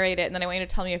 and we'll narrate it, and then I want you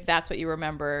to tell me if that's what you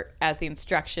remember as the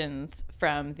instructions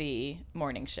from the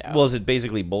morning show. Well, is it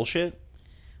basically bullshit?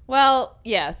 Well,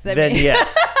 yes.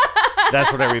 Yes. That's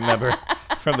what I remember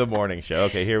from the morning show.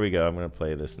 Okay, here we go. I'm going to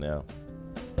play this now.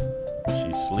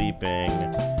 She's sleeping.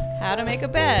 How to make a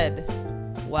bed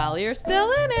while you're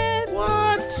still in it.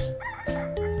 What?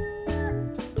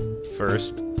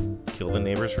 First, kill the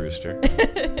neighbor's rooster.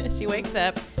 She wakes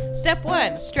up. Step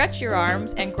 1, stretch your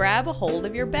arms and grab a hold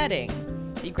of your bedding.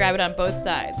 So you grab it on both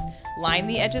sides. Line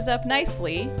the edges up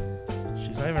nicely.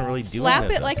 She's not even really doing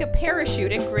Flap it like a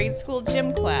parachute in grade school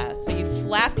gym class. So you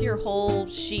flap your whole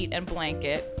sheet and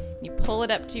blanket. You pull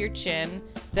it up to your chin.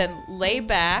 Then lay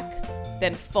back.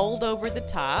 Then fold over the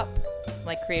top.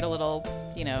 Like create a little,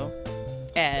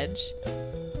 edge.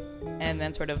 And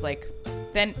then sort of like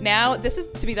Then now, this is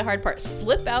to be the hard part.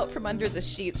 Slip out from under the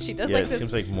sheets. She does Yeah, like it this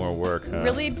seems like more work, huh?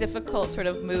 really difficult sort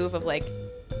of move of like,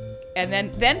 and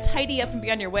then tidy up and be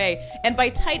on your way. And by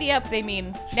tidy up, they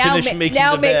mean now Finish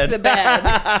making make the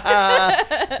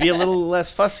bed. Be a little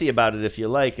less fussy about it if you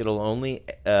like. It'll only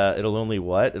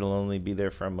what? It'll only be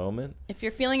there for a moment. If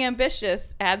you're feeling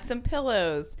ambitious, add some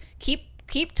pillows. Keep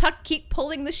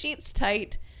pulling the sheets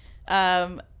tight.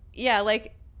 Yeah,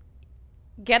 like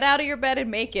get out of your bed and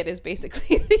make it is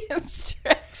basically the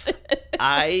instruction.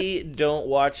 I don't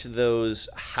watch those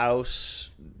house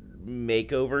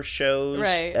makeover shows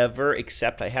ever,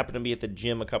 except I happened to be at the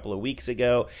gym a couple of weeks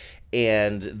ago,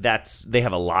 and they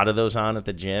have a lot of those on at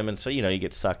the gym, and so you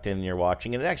get sucked in and you're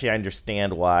watching. And actually, I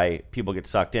understand why people get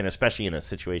sucked in, especially in a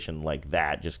situation like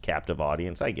that, just captive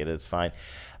audience. I get it, it's fine.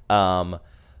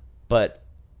 But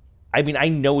I mean, I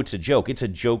know it's a joke. It's a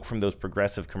joke from those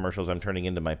progressive commercials I'm turning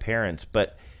into my parents.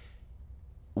 But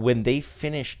when they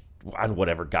finished on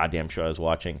whatever goddamn show I was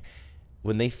watching,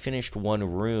 when they finished one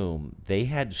room, they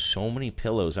had so many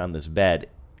pillows on this bed.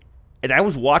 And I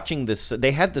was watching this.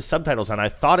 They had the subtitles on. I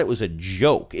thought it was a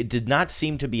joke. It did not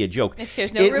seem to be a joke. If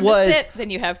there's no room to sit, then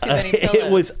you have too many pillows. It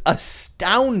was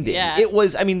astounding. Yeah. It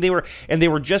was, I mean, they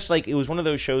were just like, it was one of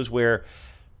those shows where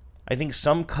I think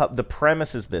the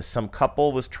premise is this. Some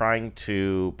couple was trying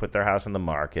to put their house on the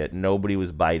market. Nobody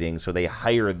was biting, so they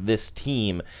hire this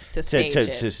team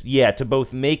to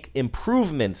both make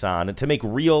improvements on it, to make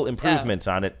real improvements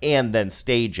on it, and then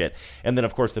stage it. And then,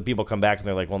 of course, the people come back and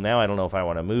they're like, well, now I don't know if I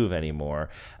want to move anymore,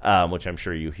 which I'm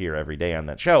sure you hear every day on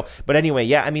that show. But anyway,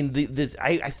 yeah, I mean,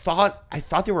 I thought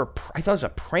it was a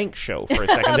prank show for a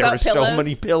second. There were so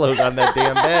many pillows on that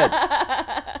damn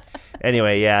bed.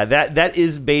 Anyway, yeah, that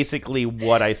is basically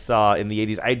what I saw in the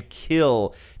 80s. I'd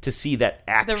kill to see that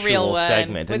actual the real one.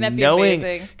 segment. Wouldn't and that be knowing,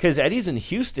 amazing? because Eddie's in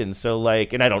Houston, so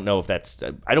like, and I don't know if that's,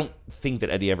 I don't think that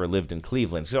Eddie ever lived in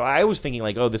Cleveland. So I was thinking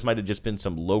like, oh, this might have just been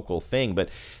some local thing. But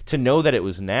to know that it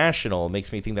was national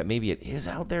makes me think that maybe it is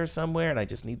out there somewhere and I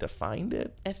just need to find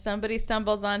it. If somebody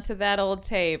stumbles onto that old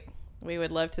tape, we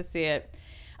would love to see it.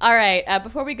 All right.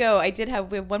 Before we go, we have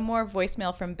one more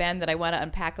voicemail from Ben that I want to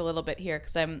unpack a little bit here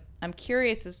because I'm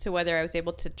curious as to whether I was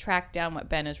able to track down what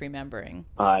Ben is remembering.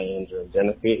 Hi, Andrew and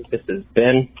Genevieve. This is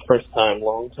Ben. First time,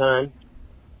 long time.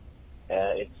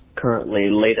 It's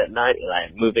currently late at night and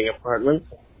I'm moving apartments.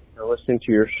 I'm listening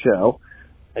to your show.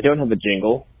 I don't have a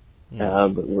jingle,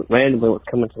 but randomly what's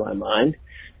coming to my mind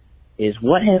is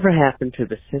whatever happened to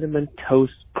the Cinnamon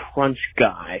Toast Crunch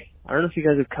guy? I don't know if you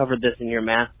guys have covered this in your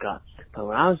mascots. But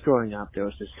when I was growing up, there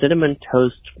was a Cinnamon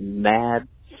Toast mad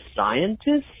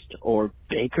scientist or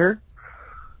baker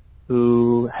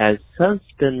who has since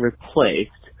been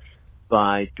replaced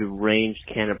by deranged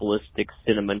cannibalistic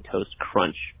Cinnamon Toast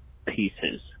Crunch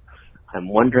pieces. I'm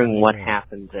wondering what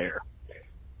happened there.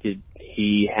 Did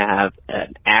he have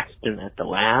an accident at the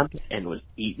lab and was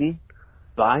eaten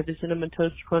by the Cinnamon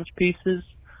Toast Crunch pieces?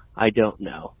 I don't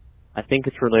know. I think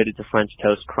it's related to French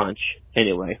Toast Crunch.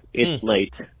 Anyway, it's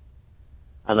late.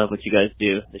 I love what you guys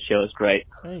do. The show is great.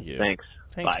 Thank you. Thanks.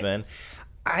 Thanks, Bye. Ben.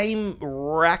 I'm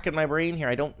racking my brain here.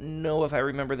 I don't know if I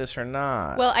remember this or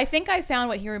not. Well, I think I found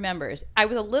what he remembers. I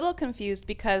was a little confused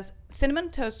because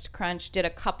Cinnamon Toast Crunch did a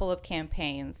couple of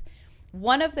campaigns.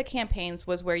 One of the campaigns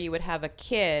was where you would have a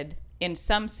kid in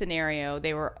some scenario.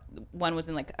 One was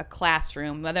in like a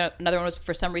classroom. Another one was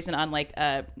for some reason on like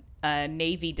a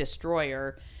Navy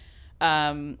destroyer.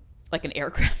 Like an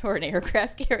aircraft or an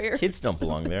aircraft carrier. Kids don't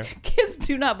belong there. Kids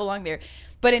do not belong there.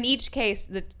 But in each case,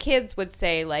 the kids would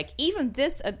say, like, even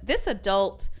this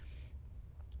adult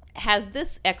has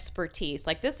this expertise.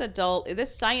 Like this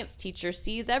science teacher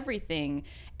sees everything,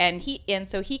 and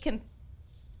so he can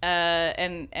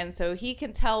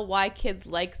tell why kids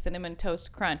like Cinnamon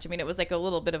Toast Crunch. I mean, it was like a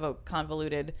little bit of a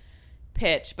convoluted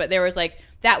pitch, but there was like,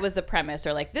 that was the premise,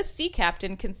 or like, this sea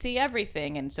captain can see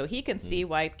everything, and so he can see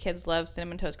why kids love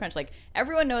Cinnamon Toast Crunch. Like,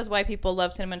 everyone knows why people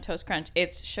love Cinnamon Toast Crunch.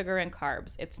 It's sugar and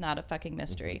carbs. It's not a fucking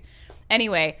mystery.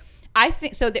 Anyway, I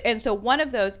think so. So one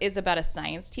of those is about a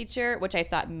science teacher, which I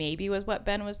thought maybe was what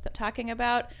Ben was talking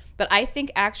about, but I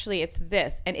think actually it's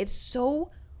this, and it's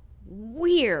so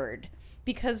weird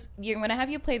because I'm going to have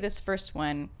you play this first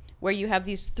one, where you have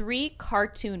these three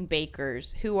cartoon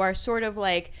bakers who are sort of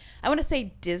like, I want to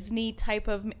say Disney type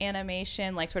of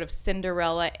animation, like sort of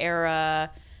Cinderella era,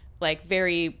 like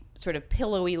very sort of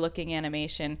pillowy looking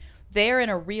animation. They're in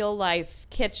a real life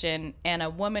kitchen and a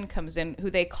woman comes in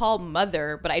who they call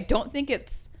Mother, but I don't think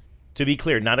it's... To be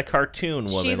clear, not a cartoon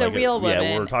woman. She's a real woman.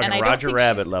 Yeah, we're talking Roger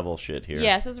Rabbit level shit here.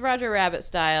 Yes, it's Roger Rabbit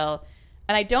style.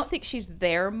 And I don't think she's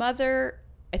their mother.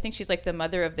 I think she's like the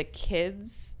mother of the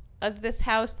kids. of this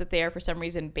house that they are for some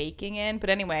reason baking in. But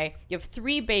anyway, you have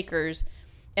 3 bakers.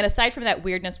 And aside from that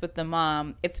weirdness with the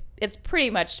mom, it's pretty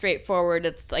much straightforward.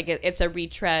 It's like it's a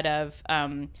retread of,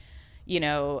 the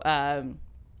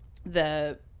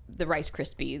Rice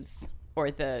Krispies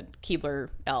or the Keebler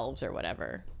Elves or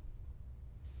whatever.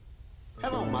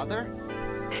 Hello, Mother.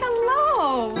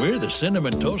 Hello. We're the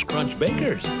Cinnamon Toast Crunch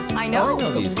Bakers. I know.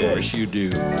 Of course you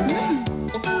do.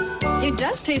 It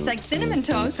does taste like cinnamon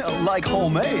toast. Like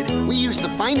homemade. We use the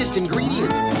finest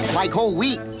ingredients, like whole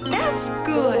wheat. That's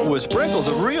good. With sprinkles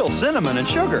of real cinnamon and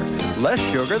sugar. Less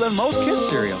sugar than most kids'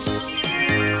 cereals.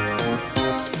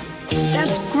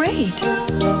 That's great.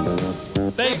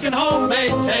 Bacon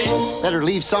homemade taste. Better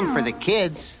leave some for the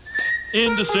kids.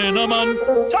 Into cinnamon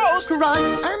toast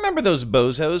crunch. I remember those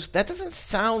bozos. That doesn't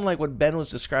sound like what Ben was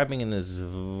describing in his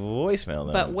voicemail,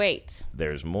 though. But wait.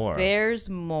 There's more. There's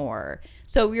more.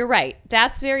 So you're right.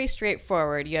 That's very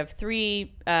straightforward. You have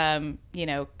 3,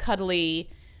 cuddly,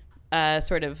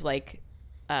 sort of like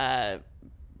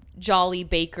jolly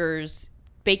bakers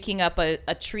baking up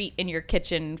a treat in your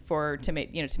kitchen to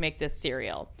make this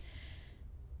cereal.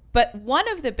 But one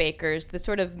of the bakers,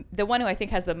 the one who I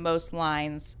think has the most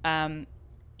lines,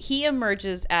 he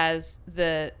emerges as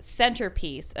the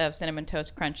centerpiece of Cinnamon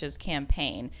Toast Crunch's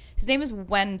campaign. His name is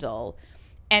Wendell,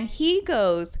 and he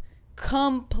goes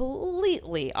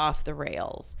completely off the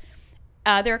rails.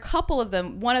 There are a couple of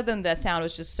them. One of them, the sound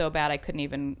was just so bad I couldn't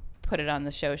even put it on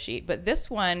the show sheet. But this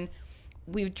one,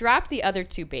 we've dropped the other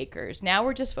 2 bakers. Now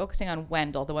we're just focusing on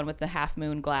Wendell, the one with the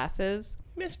half-moon glasses.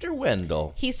 Mr.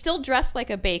 Wendell. He's still dressed like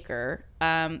a baker,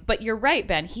 but you're right,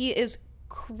 Ben. He is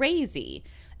crazy.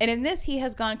 And in this, he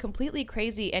has gone completely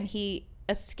crazy, and he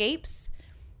escapes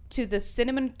to the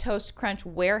Cinnamon Toast Crunch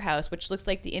warehouse, which looks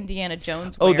like the Indiana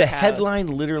Jones warehouse. The headline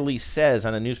literally says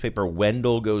on a newspaper,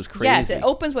 Wendell goes crazy. Yes, it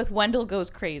opens with Wendell goes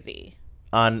crazy.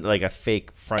 On like a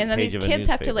fake front page of a newspaper. And then these kids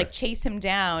have to like chase him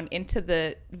down into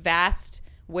the vast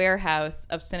warehouse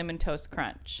of Cinnamon Toast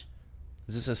Crunch.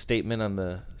 Is this a statement on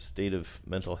the state of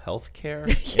mental health care?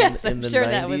 Yes, in I'm the sure 90s,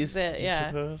 that was it, yeah.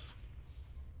 Suppose?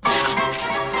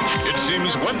 It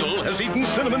seems Wendell has eaten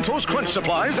Cinnamon Toast Crunch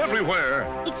supplies everywhere.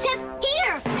 Except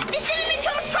here, the Cinnamon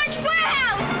Toast Crunch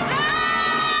warehouse!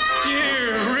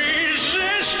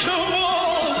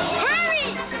 Irresistible!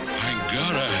 Hurry! I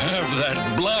gotta have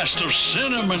that blast of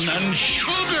cinnamon and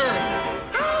sugar.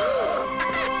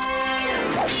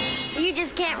 You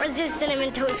just can't resist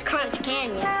Cinnamon Toast Crunch,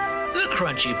 can you? The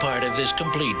crunchy part of this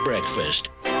complete breakfast.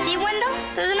 See, Wendell?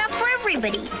 There's enough for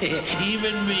everybody.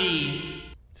 Even me.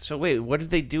 So wait, what did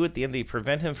they do at the end? They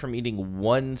prevent him from eating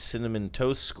one cinnamon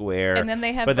toast square. And then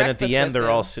they have But then at the end, they're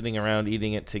them. all sitting around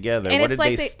eating it together. And What did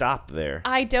like they stop there?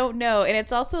 I don't know. And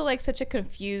it's also like such a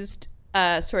confused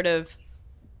sort of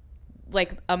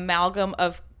like amalgam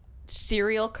of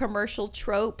cereal commercial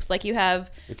tropes. Like you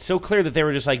have... It's so clear that they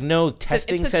were just like, no,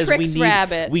 testing it's the says Trix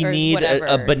rabbit we or need whatever.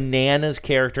 a bananas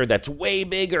character that's way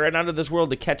bigger and out of this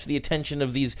world to catch the attention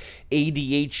of these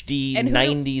ADHD And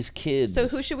 90s kids. So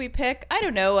who should we pick? I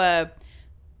don't know, a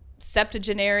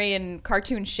septuagenarian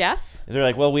cartoon chef? They're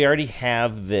like, well, we already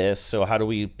have this, so how do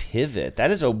we pivot?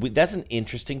 That's an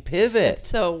interesting pivot. It's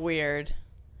so weird.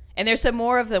 And there's some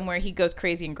more of them where he goes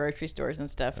crazy in grocery stores and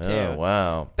stuff, too. Oh,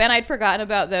 wow. Ben, I'd forgotten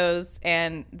about those,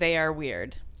 and they are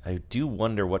weird. I do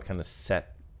wonder what kind of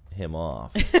set him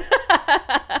off.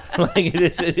 Like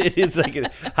it is like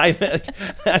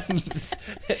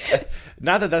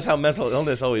not that that's how mental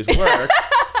illness always works.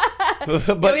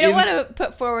 But we don't want to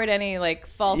put forward any like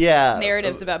false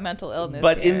narratives about mental illness.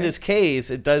 But here. in this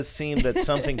case, it does seem that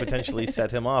something potentially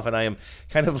set him off, and I am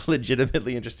kind of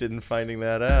legitimately interested in finding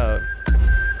that out.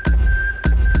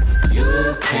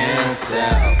 You can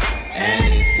sell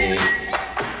anything.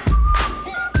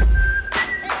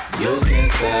 You can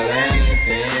sell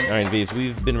anything. All right, Vives,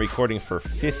 we've been recording for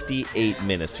 58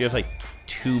 minutes. Do you have like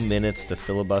 2 minutes to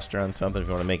filibuster on something if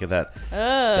you want to make it that?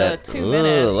 2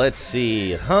 minutes. Let's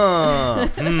see.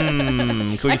 Can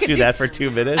we just do that for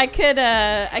 2 minutes? I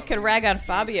could rag on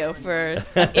Fabio for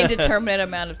an indeterminate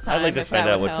amount of time. I'd like to find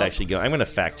out what's help. actually going on. I'm going to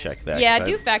fact check that. Yeah,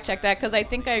 do fact check that because I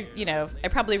think I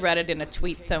probably read it in a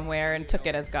tweet somewhere and took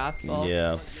it as gospel.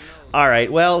 Yeah. All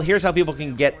right. Well, here's how people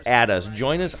can get at us.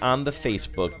 Join us on the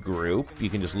Facebook group. You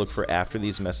can just look for After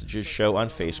These Messages Show on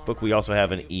Facebook. We also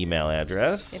have an email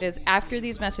address. It is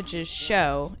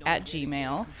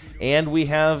afterthesemessageshow@gmail. And we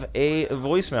have a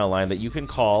voicemail line that you can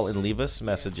call and leave us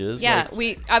messages. Yeah, like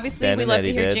we Ben love and to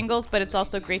Eddie hear did. jingles, but it's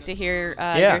also great to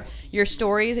hear your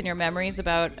stories and your memories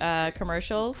about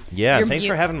commercials. Yeah, thanks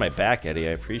for having my back, Eddie.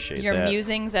 I appreciate your that.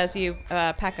 musings as you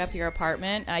pack up your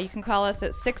apartment. You can call us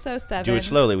at 607. Do it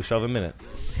slowly. We still have a minute.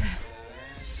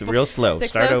 Real slow.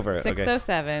 Start over.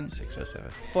 607.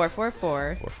 607.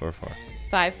 444. 444.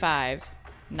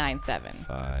 5597.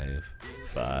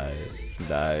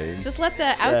 559. Just let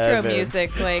the outro music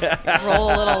roll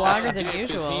a little longer than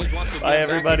usual. Bye,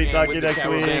 everybody. Talk to you next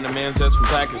week. A man says from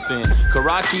Pakistan.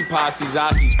 Karachi posse,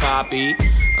 Zaki's poppy.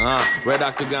 Red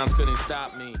octagons couldn't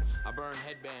stop me. I burn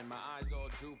headband, my eyes all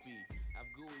droopy. I've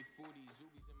gooey foodie,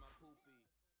 zoobies in my poopy.